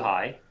sugar is too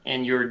high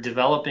and you're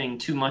developing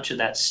too much of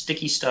that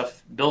sticky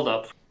stuff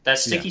buildup, that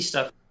sticky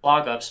stuff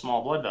clog up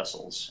small blood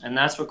vessels, and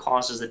that's what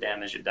causes the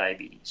damage of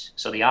diabetes.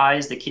 So the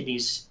eyes, the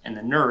kidneys, and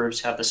the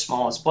nerves have the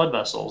smallest blood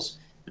vessels.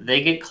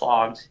 They get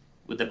clogged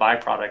with the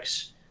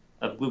byproducts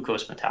of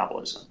glucose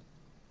metabolism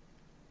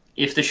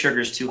if the sugar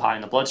is too high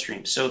in the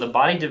bloodstream. So the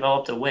body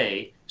developed a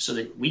way so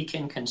that we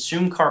can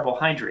consume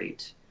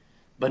carbohydrate,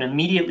 but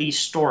immediately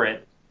store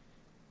it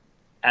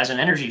as an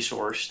energy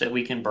source that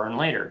we can burn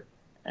later.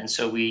 And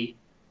so we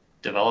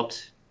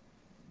developed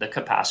the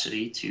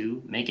capacity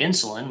to make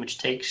insulin, which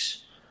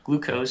takes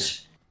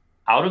glucose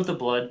out of the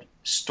blood,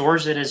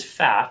 stores it as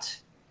fat.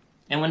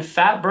 And when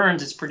fat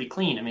burns, it's pretty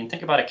clean. I mean,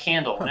 think about a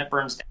candle. When it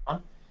burns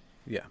down,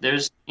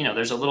 there's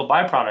a little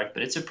byproduct,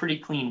 but it's a pretty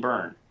clean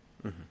burn.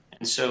 Mm-hmm.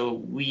 And so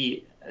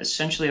we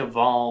essentially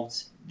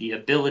evolved the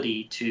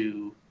ability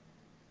to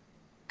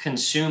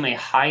consume a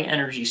high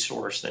energy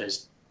source that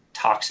is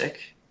toxic.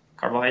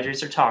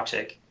 Carbohydrates are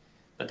toxic,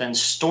 but then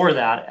store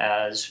that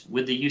as,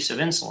 with the use of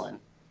insulin,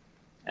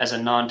 as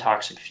a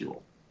non-toxic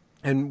fuel.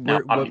 And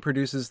what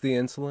produces the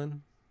insulin?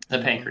 The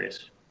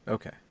pancreas.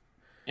 Okay.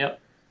 Yep.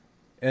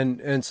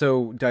 And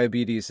so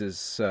diabetes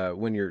is,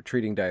 when you're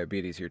treating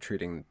diabetes, you're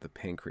treating the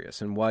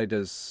pancreas. And why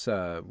does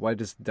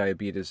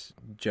diabetes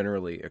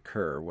generally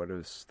occur? What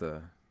is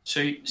the... So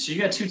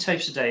you got 2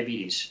 types of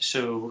diabetes.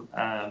 So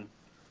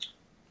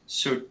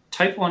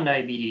type 1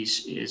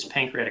 diabetes is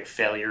pancreatic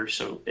failure.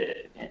 So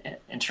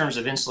in terms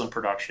of insulin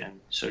production,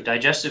 so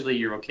digestively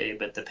you're okay,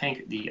 but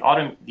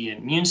the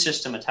immune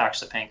system attacks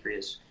the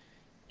pancreas,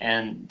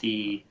 and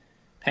the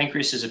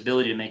pancreas's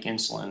ability to make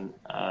insulin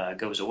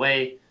goes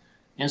away.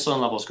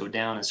 Insulin levels go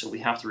down, and so we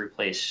have to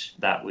replace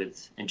that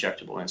with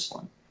injectable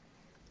insulin.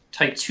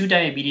 Type 2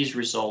 diabetes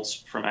results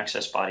from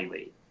excess body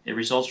weight. It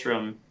results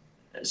from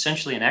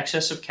essentially an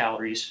excess of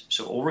calories,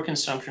 so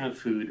overconsumption of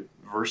food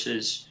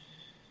versus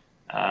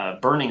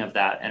burning of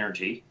that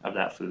energy, of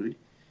that food,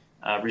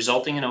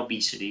 resulting in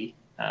obesity.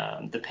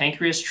 The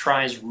pancreas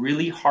tries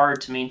really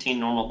hard to maintain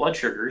normal blood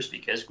sugars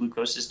because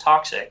glucose is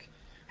toxic,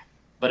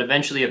 but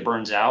eventually it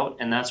burns out,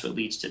 and that's what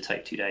leads to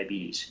type 2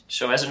 diabetes.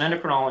 So as an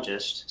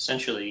endocrinologist,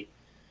 essentially,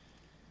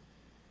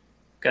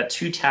 got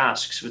two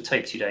tasks with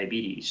type 2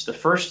 diabetes. The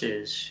first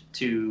is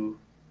to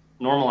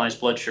normalize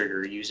blood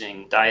sugar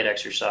using diet,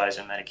 exercise,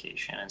 and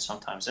medication, and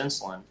sometimes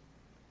insulin.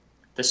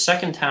 The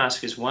second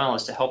task as well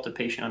is to help the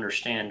patient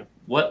understand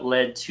what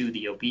led to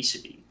the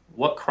obesity,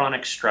 what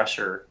chronic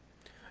stressor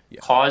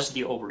caused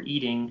the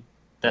overeating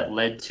that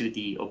led to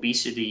the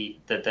obesity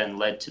that then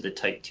led to the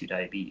type 2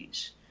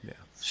 diabetes. Yeah.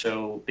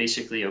 So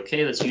basically,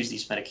 okay, let's use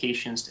these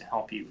medications to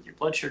help you with your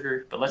blood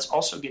sugar, but let's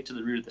also get to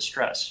the root of the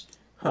stress.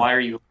 Why are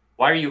you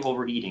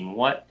overeating?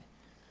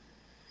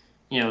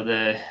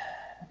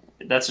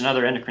 That's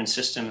another endocrine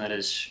system that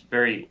is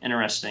very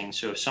interesting.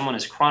 So if someone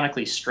is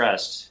chronically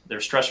stressed, their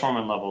stress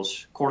hormone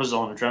levels,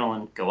 cortisol and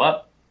adrenaline, go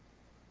up.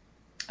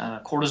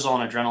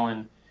 Cortisol and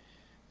adrenaline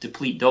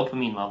deplete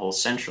dopamine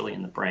levels centrally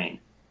in the brain.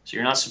 So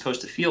you're not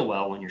supposed to feel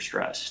well when you're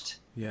stressed.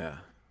 Yeah.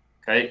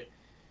 Okay?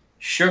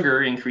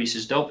 Sugar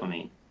increases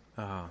dopamine.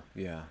 Oh,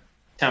 yeah.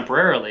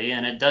 Temporarily,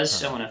 and it does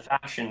so in a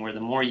fashion where the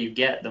more you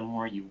get, the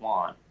more you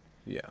want.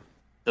 Yeah.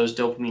 Those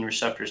dopamine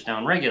receptors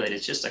downregulate.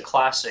 It's just a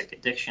classic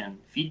addiction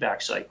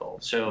feedback cycle.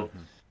 So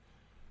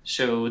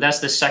that's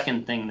the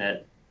second thing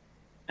that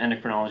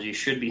endocrinology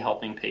should be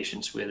helping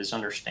patients with, is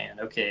understand,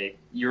 okay,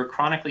 you're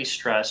chronically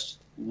stressed.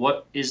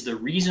 What is the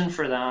reason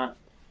for that?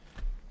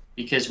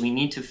 Because we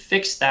need to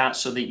fix that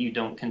so that you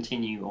don't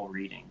continue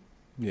overeating.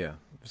 Yeah.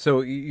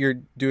 So you're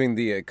doing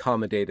the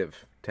accommodative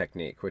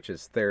technique, which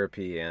is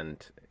therapy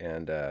and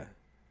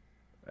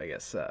I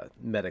guess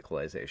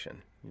medicalization.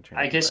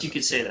 I guess you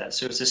could say that.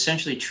 So it's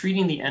essentially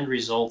treating the end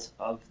result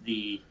of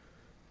the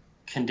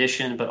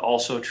condition, but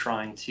also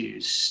trying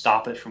to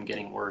stop it from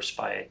getting worse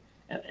by,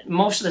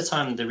 most of the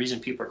time, the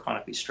reason people are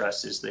chronically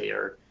stressed is they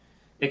are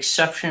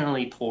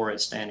exceptionally poor at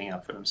standing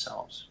up for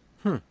themselves.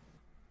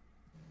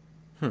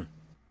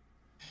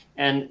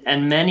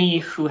 And many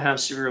who have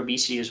severe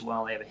obesity as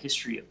well, they have a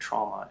history of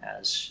trauma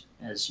as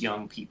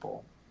young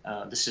people.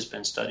 This has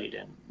been studied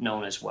and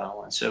known as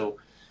well. And so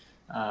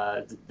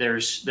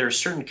there's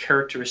certain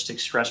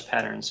characteristic stress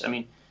patterns. I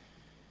mean,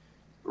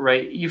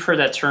 right, you've heard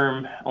that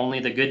term,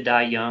 only the good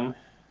die young.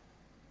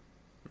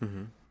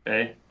 Mm-hmm.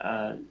 Okay.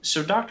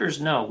 So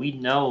doctors know, we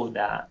know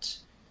that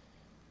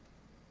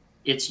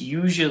it's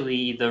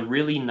usually the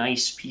really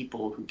nice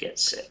people who get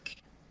sick.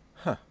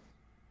 Huh.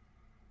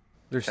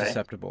 They're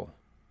susceptible.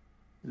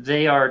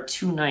 They are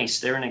too nice.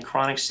 They're in a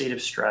chronic state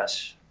of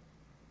stress.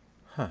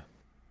 Huh.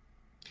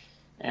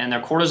 And their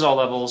cortisol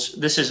levels,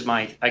 this is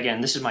my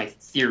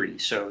theory.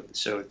 So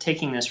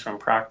taking this from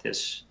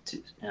practice,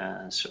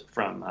 this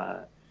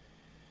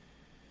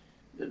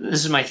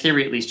is my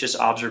theory, at least, just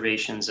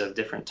observations of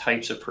different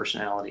types of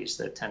personalities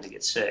that tend to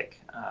get sick.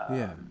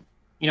 Yeah.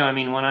 I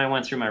mean, when I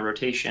went through my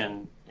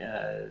rotation,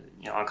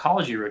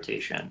 oncology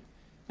rotation,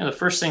 the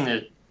first thing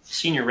that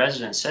senior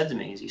resident said to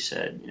me is, he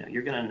said,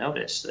 you're going to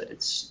notice that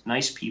it's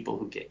nice people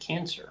who get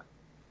cancer.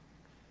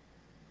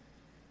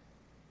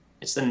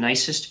 It's the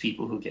nicest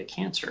people who get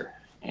cancer.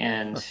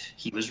 And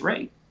he was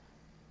right.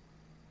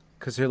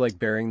 Because they're like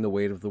bearing the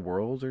weight of the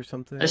world or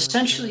something?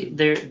 Essentially,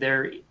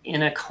 they're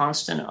in a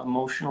constant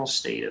emotional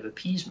state of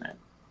appeasement.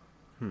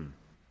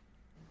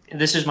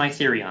 This is my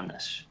theory on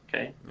this,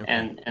 okay?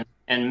 And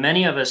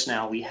many of us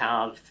now, we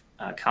have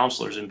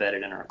counselors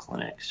embedded in our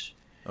clinics.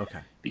 Okay.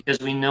 Because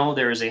we know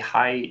there's a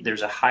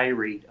high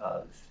rate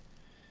of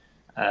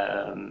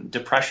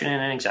depression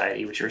and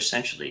anxiety, which are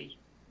essentially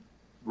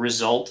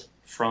result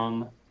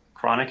from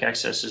chronic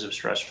excesses of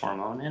stress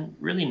hormone and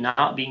really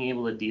not being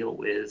able to deal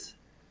with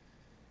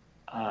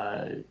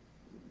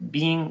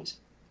being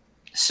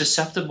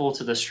susceptible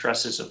to the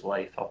stresses of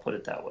life. I'll put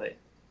it that way.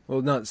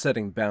 Well, not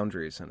setting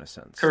boundaries in a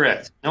sense.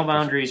 Correct. No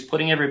boundaries,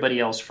 putting everybody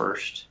else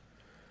first.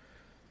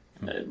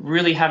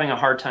 Really having a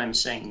hard time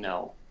saying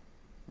no.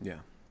 Yeah.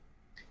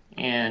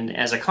 And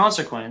as a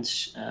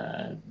consequence,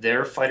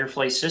 their fight or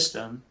flight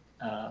system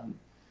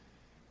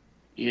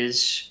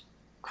is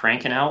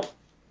cranking out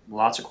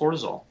lots of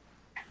cortisol.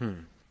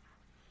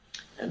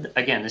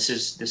 Again, this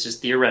is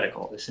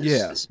theoretical.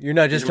 You're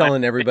not just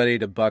telling everybody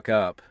to buck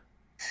up.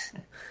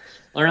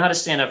 Learn how to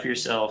stand up for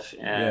yourself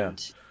and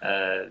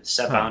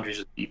set boundaries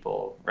with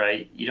people.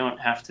 Right? You don't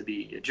have to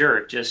be a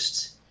jerk.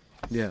 Just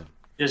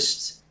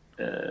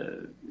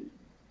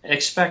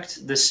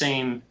expect the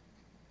same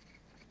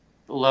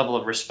level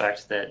of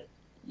respect that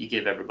you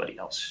give everybody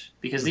else,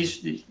 because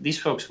these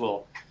folks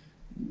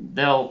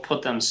they'll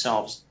put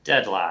themselves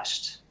dead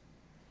last.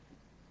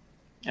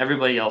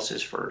 Everybody else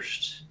is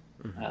first.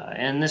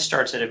 And this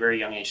starts at a very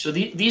young age. So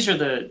these are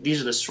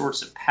the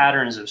sorts of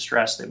patterns of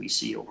stress that we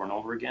see over and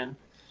over again.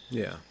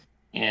 Yeah.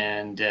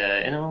 And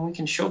then we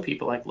can show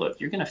people, like,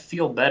 look, you're going to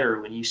feel better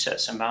when you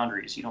set some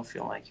boundaries. You don't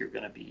feel like you're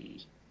going to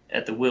be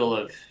at the will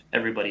of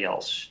everybody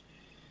else.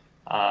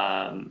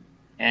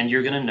 And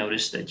you're going to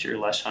notice that you're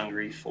less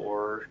hungry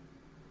for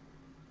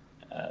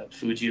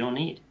foods you don't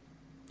need.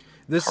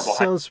 This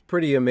sounds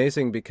pretty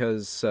amazing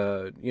because,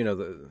 I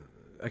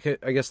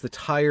guess the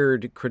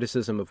tired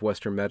criticism of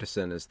Western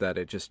medicine is that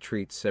it just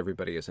treats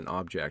everybody as an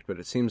object, but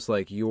it seems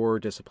like your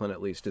discipline,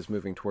 at least, is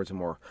moving towards a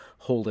more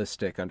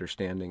holistic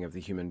understanding of the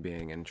human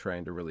being and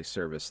trying to really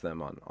service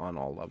them on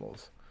all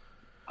levels.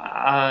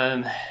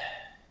 Um,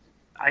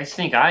 I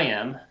think I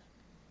am.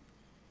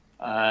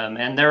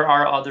 And there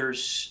are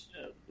others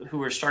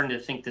who are starting to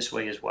think this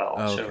way as well.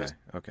 Oh, So okay.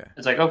 Okay.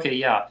 it's like, okay,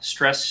 yeah,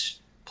 stress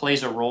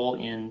plays a role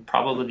in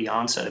probably the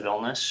onset of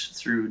illness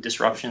through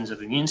disruptions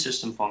of immune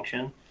system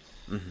function,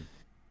 Mm-hmm.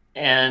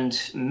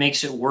 and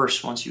makes it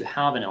worse once you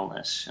have an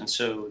illness. And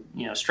so,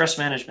 stress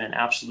management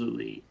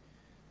absolutely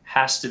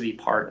has to be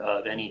part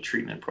of any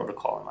treatment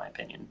protocol, in my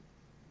opinion.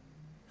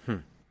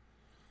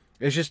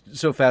 It's just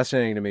so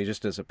fascinating to me,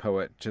 just as a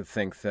poet, to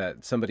think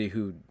that somebody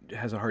who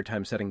has a hard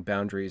time setting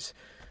boundaries,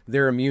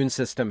 their immune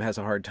system has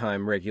a hard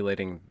time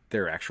regulating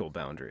their actual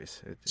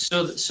boundaries.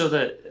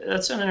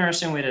 That's an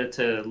interesting way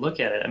to look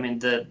at it. I mean,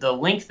 the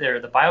link there,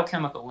 the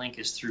biochemical link,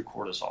 is through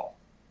cortisol.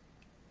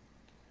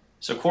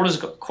 So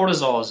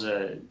cortisol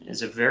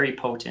is a very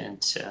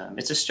potent.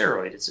 It's a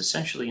steroid. It's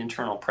essentially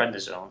internal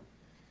prednisone.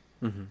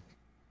 Mm-hmm.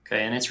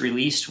 Okay, and it's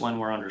released when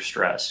we're under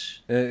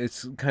stress.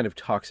 It's kind of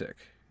toxic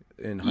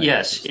in high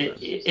Yes, doses.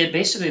 it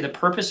basically, the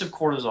purpose of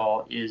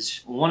cortisol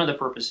is, one of the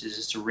purposes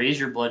is to raise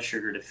your blood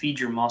sugar to feed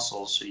your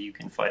muscles so you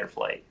can fight or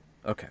flight.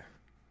 Okay.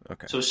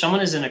 Okay. So if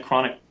someone is in a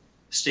chronic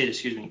state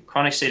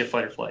of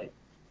fight or flight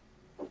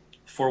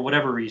for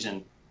whatever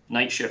reason,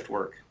 night shift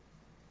work,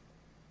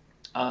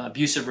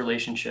 abusive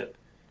relationship,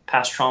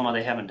 past trauma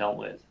they haven't dealt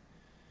with,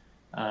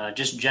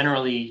 just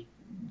generally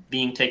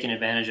being taken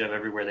advantage of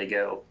everywhere they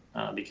go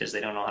because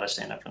they don't know how to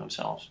stand up for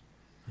themselves.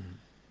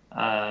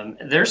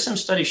 There's some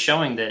studies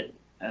showing that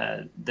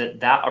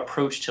that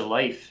approach to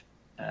life,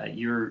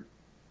 your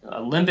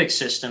limbic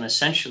system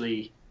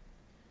essentially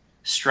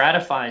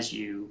stratifies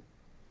you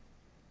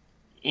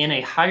in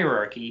a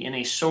hierarchy, in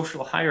a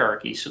social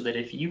hierarchy, so that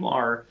if you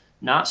are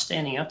not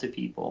standing up to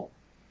people,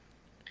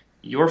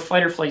 your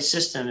fight or flight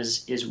system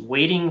is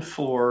waiting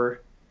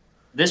for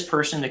this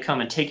person to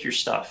come and take your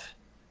stuff.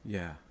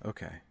 Yeah.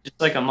 Okay. Just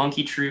like a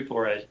monkey troop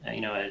or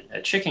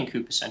a chicken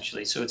coop,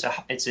 essentially. So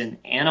it's an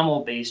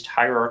animal-based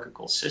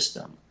hierarchical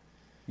system.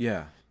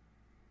 Yeah.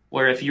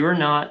 Where if you're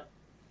not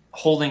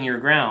holding your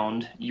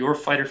ground, your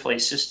fight or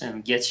flight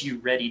system gets you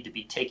ready to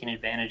be taken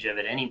advantage of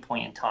at any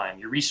point in time.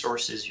 Your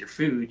resources, your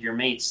food, your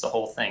mates, the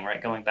whole thing,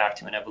 right? Going back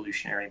to an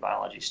evolutionary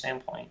biology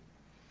standpoint.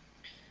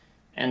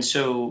 And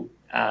so,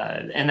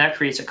 and that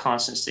creates a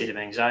constant state of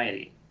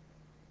anxiety,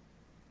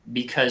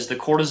 because the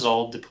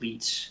cortisol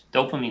depletes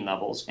dopamine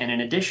levels, and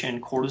in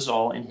addition,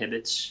 cortisol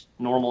inhibits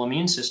normal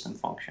immune system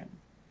function.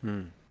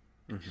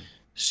 Mm-hmm.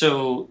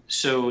 So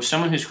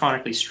someone who's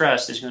chronically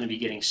stressed is going to be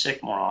getting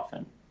sick more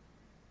often.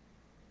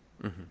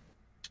 Mm-hmm.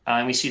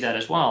 And we see that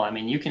as well. I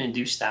mean, you can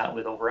induce that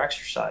with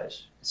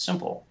overexercise. It's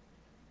simple.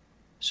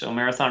 So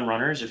marathon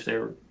runners, if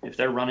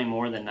they're running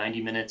more than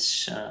 90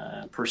 minutes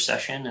per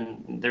session,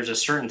 and there's a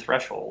certain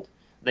threshold,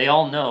 they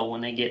all know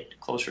when they get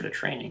closer to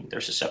training,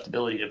 their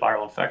susceptibility to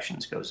viral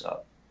infections goes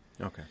up.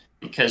 Okay.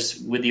 Because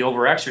with the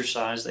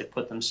overexercise, they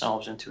put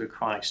themselves into a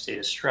chronic state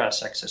of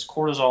stress, excess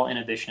cortisol,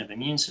 inhibition of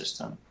immune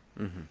system.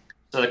 Mm-hmm.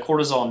 So the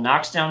cortisol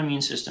knocks down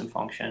immune system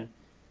function,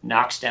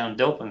 knocks down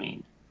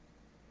dopamine.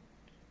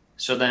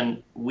 So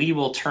then we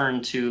will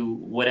turn to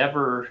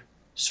whatever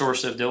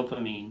source of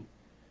dopamine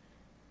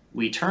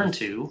we turn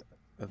to,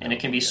 and it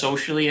can be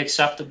socially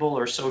acceptable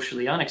or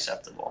socially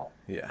unacceptable.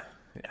 Yeah.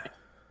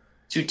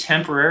 To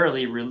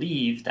temporarily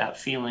relieve that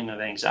feeling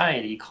of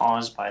anxiety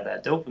caused by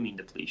that dopamine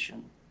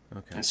depletion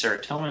and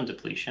serotonin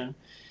depletion.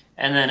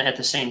 And then at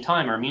the same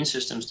time, our immune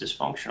system's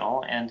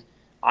dysfunctional. And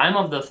I'm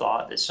of the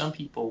thought that some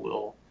people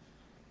will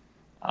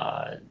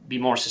be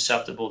more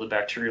susceptible to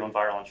bacterial and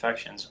viral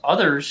infections.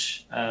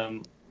 Others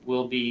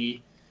will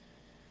be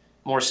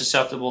more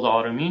susceptible to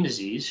autoimmune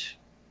disease.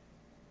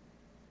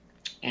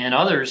 And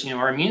others,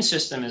 our immune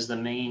system is the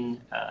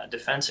main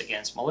defense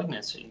against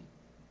malignancy.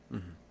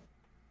 Mm-hmm.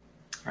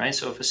 Right?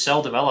 So if a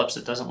cell develops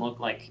that doesn't look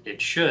like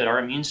it should, our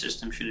immune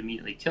system should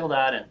immediately kill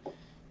that. And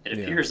it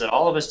appears that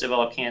all of us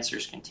develop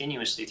cancers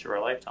continuously through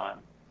our lifetime.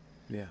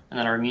 Yeah. And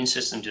then our immune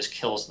system just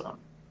kills them.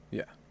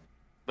 Yeah.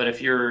 But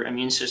if your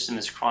immune system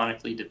is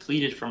chronically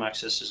depleted from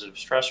excesses of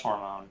stress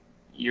hormone,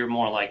 you're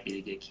more likely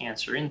to get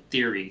cancer, in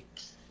theory.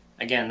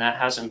 Again, that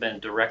hasn't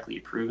been directly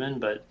proven,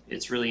 but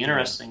it's really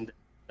interesting that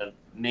the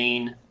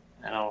main,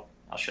 and I'll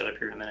shut up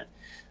here in a minute,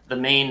 the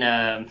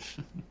main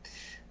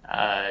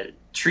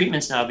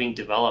treatments now being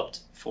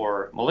developed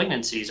for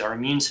malignancies are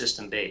immune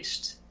system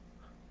based.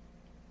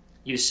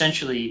 You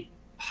essentially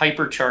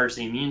hypercharge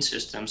the immune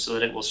system so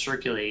that it will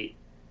circulate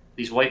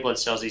these white blood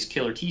cells, these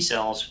killer T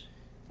cells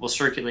will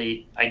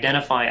circulate,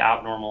 identify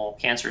abnormal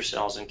cancer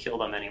cells and kill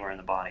them anywhere in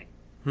the body.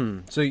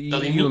 So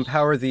you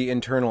empower the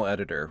internal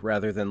editor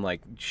rather than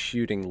like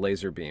shooting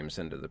laser beams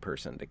into the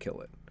person to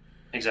kill it.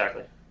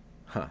 Exactly.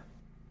 Huh.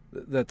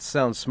 That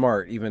sounds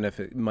smart, even if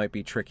it might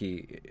be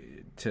tricky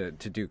to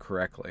do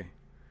correctly.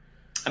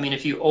 I mean,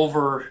 so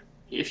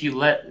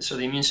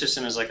the immune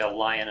system is like a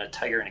lion, a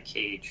tiger in a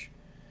cage.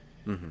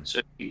 Mm-hmm.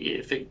 So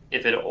if it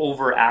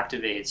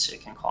overactivates,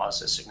 it can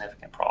cause a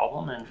significant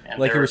problem. And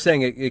like you were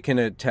saying, it can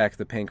attack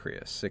the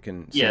pancreas. It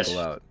can single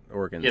out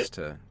organs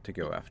to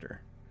go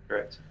after.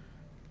 Correct.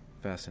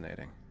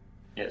 Fascinating.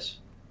 Yes.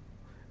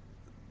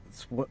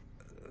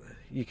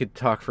 you could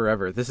talk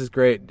forever. This is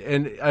great,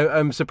 and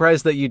I'm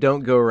surprised that you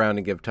don't go around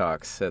and give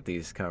talks at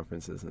these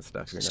conferences and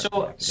stuff.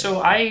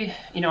 So I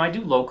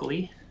do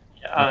locally.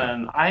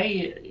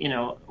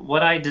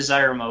 What I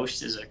desire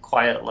most is a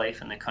quiet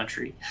life in the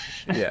country.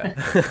 Yeah.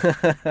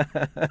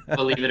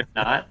 Believe it or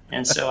not.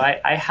 And so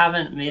I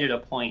haven't made it a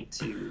point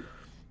to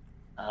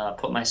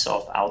put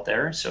myself out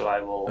there. So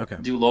I will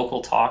do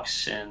local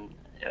talks, and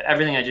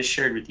everything I just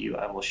shared with you,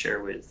 I will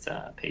share with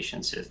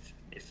patients if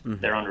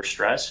they're under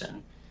stress,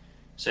 and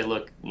say,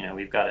 look,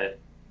 we've got to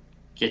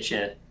give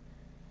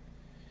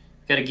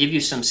you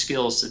some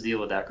skills to deal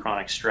with that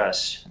chronic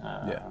stress.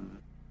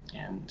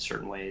 In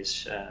certain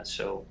ways.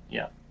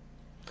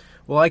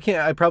 Well,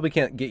 I probably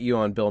can't get you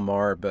on Bill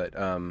Maher, but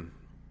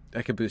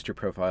I could boost your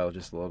profile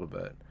just a little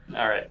bit.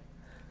 All right.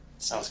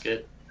 Sounds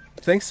good.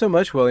 Thanks so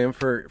much, William,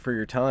 for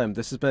your time.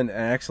 This has been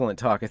an excellent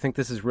talk. I think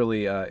this is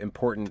really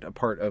important, a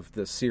part of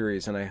the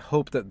series, and I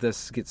hope that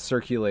this gets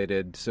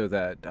circulated so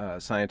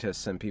that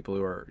scientists and people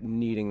who are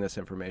needing this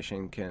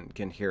information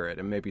can hear it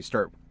and maybe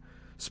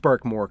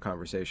spark more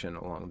conversation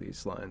along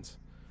these lines.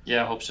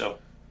 Yeah, I hope so.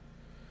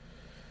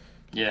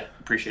 Yeah,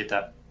 appreciate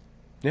that.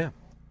 Yeah.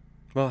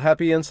 Well,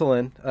 happy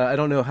insulin. I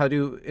don't know, how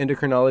do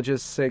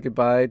endocrinologists say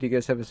goodbye? Do you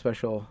guys have a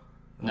special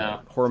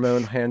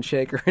hormone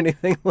handshake or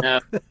anything?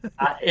 No.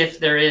 If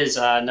there is,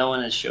 no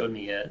one has showed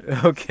me yet.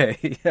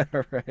 Okay. Yeah,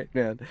 right,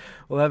 man.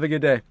 Well, have a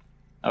good day.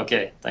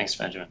 Okay. Thanks,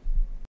 Benjamin.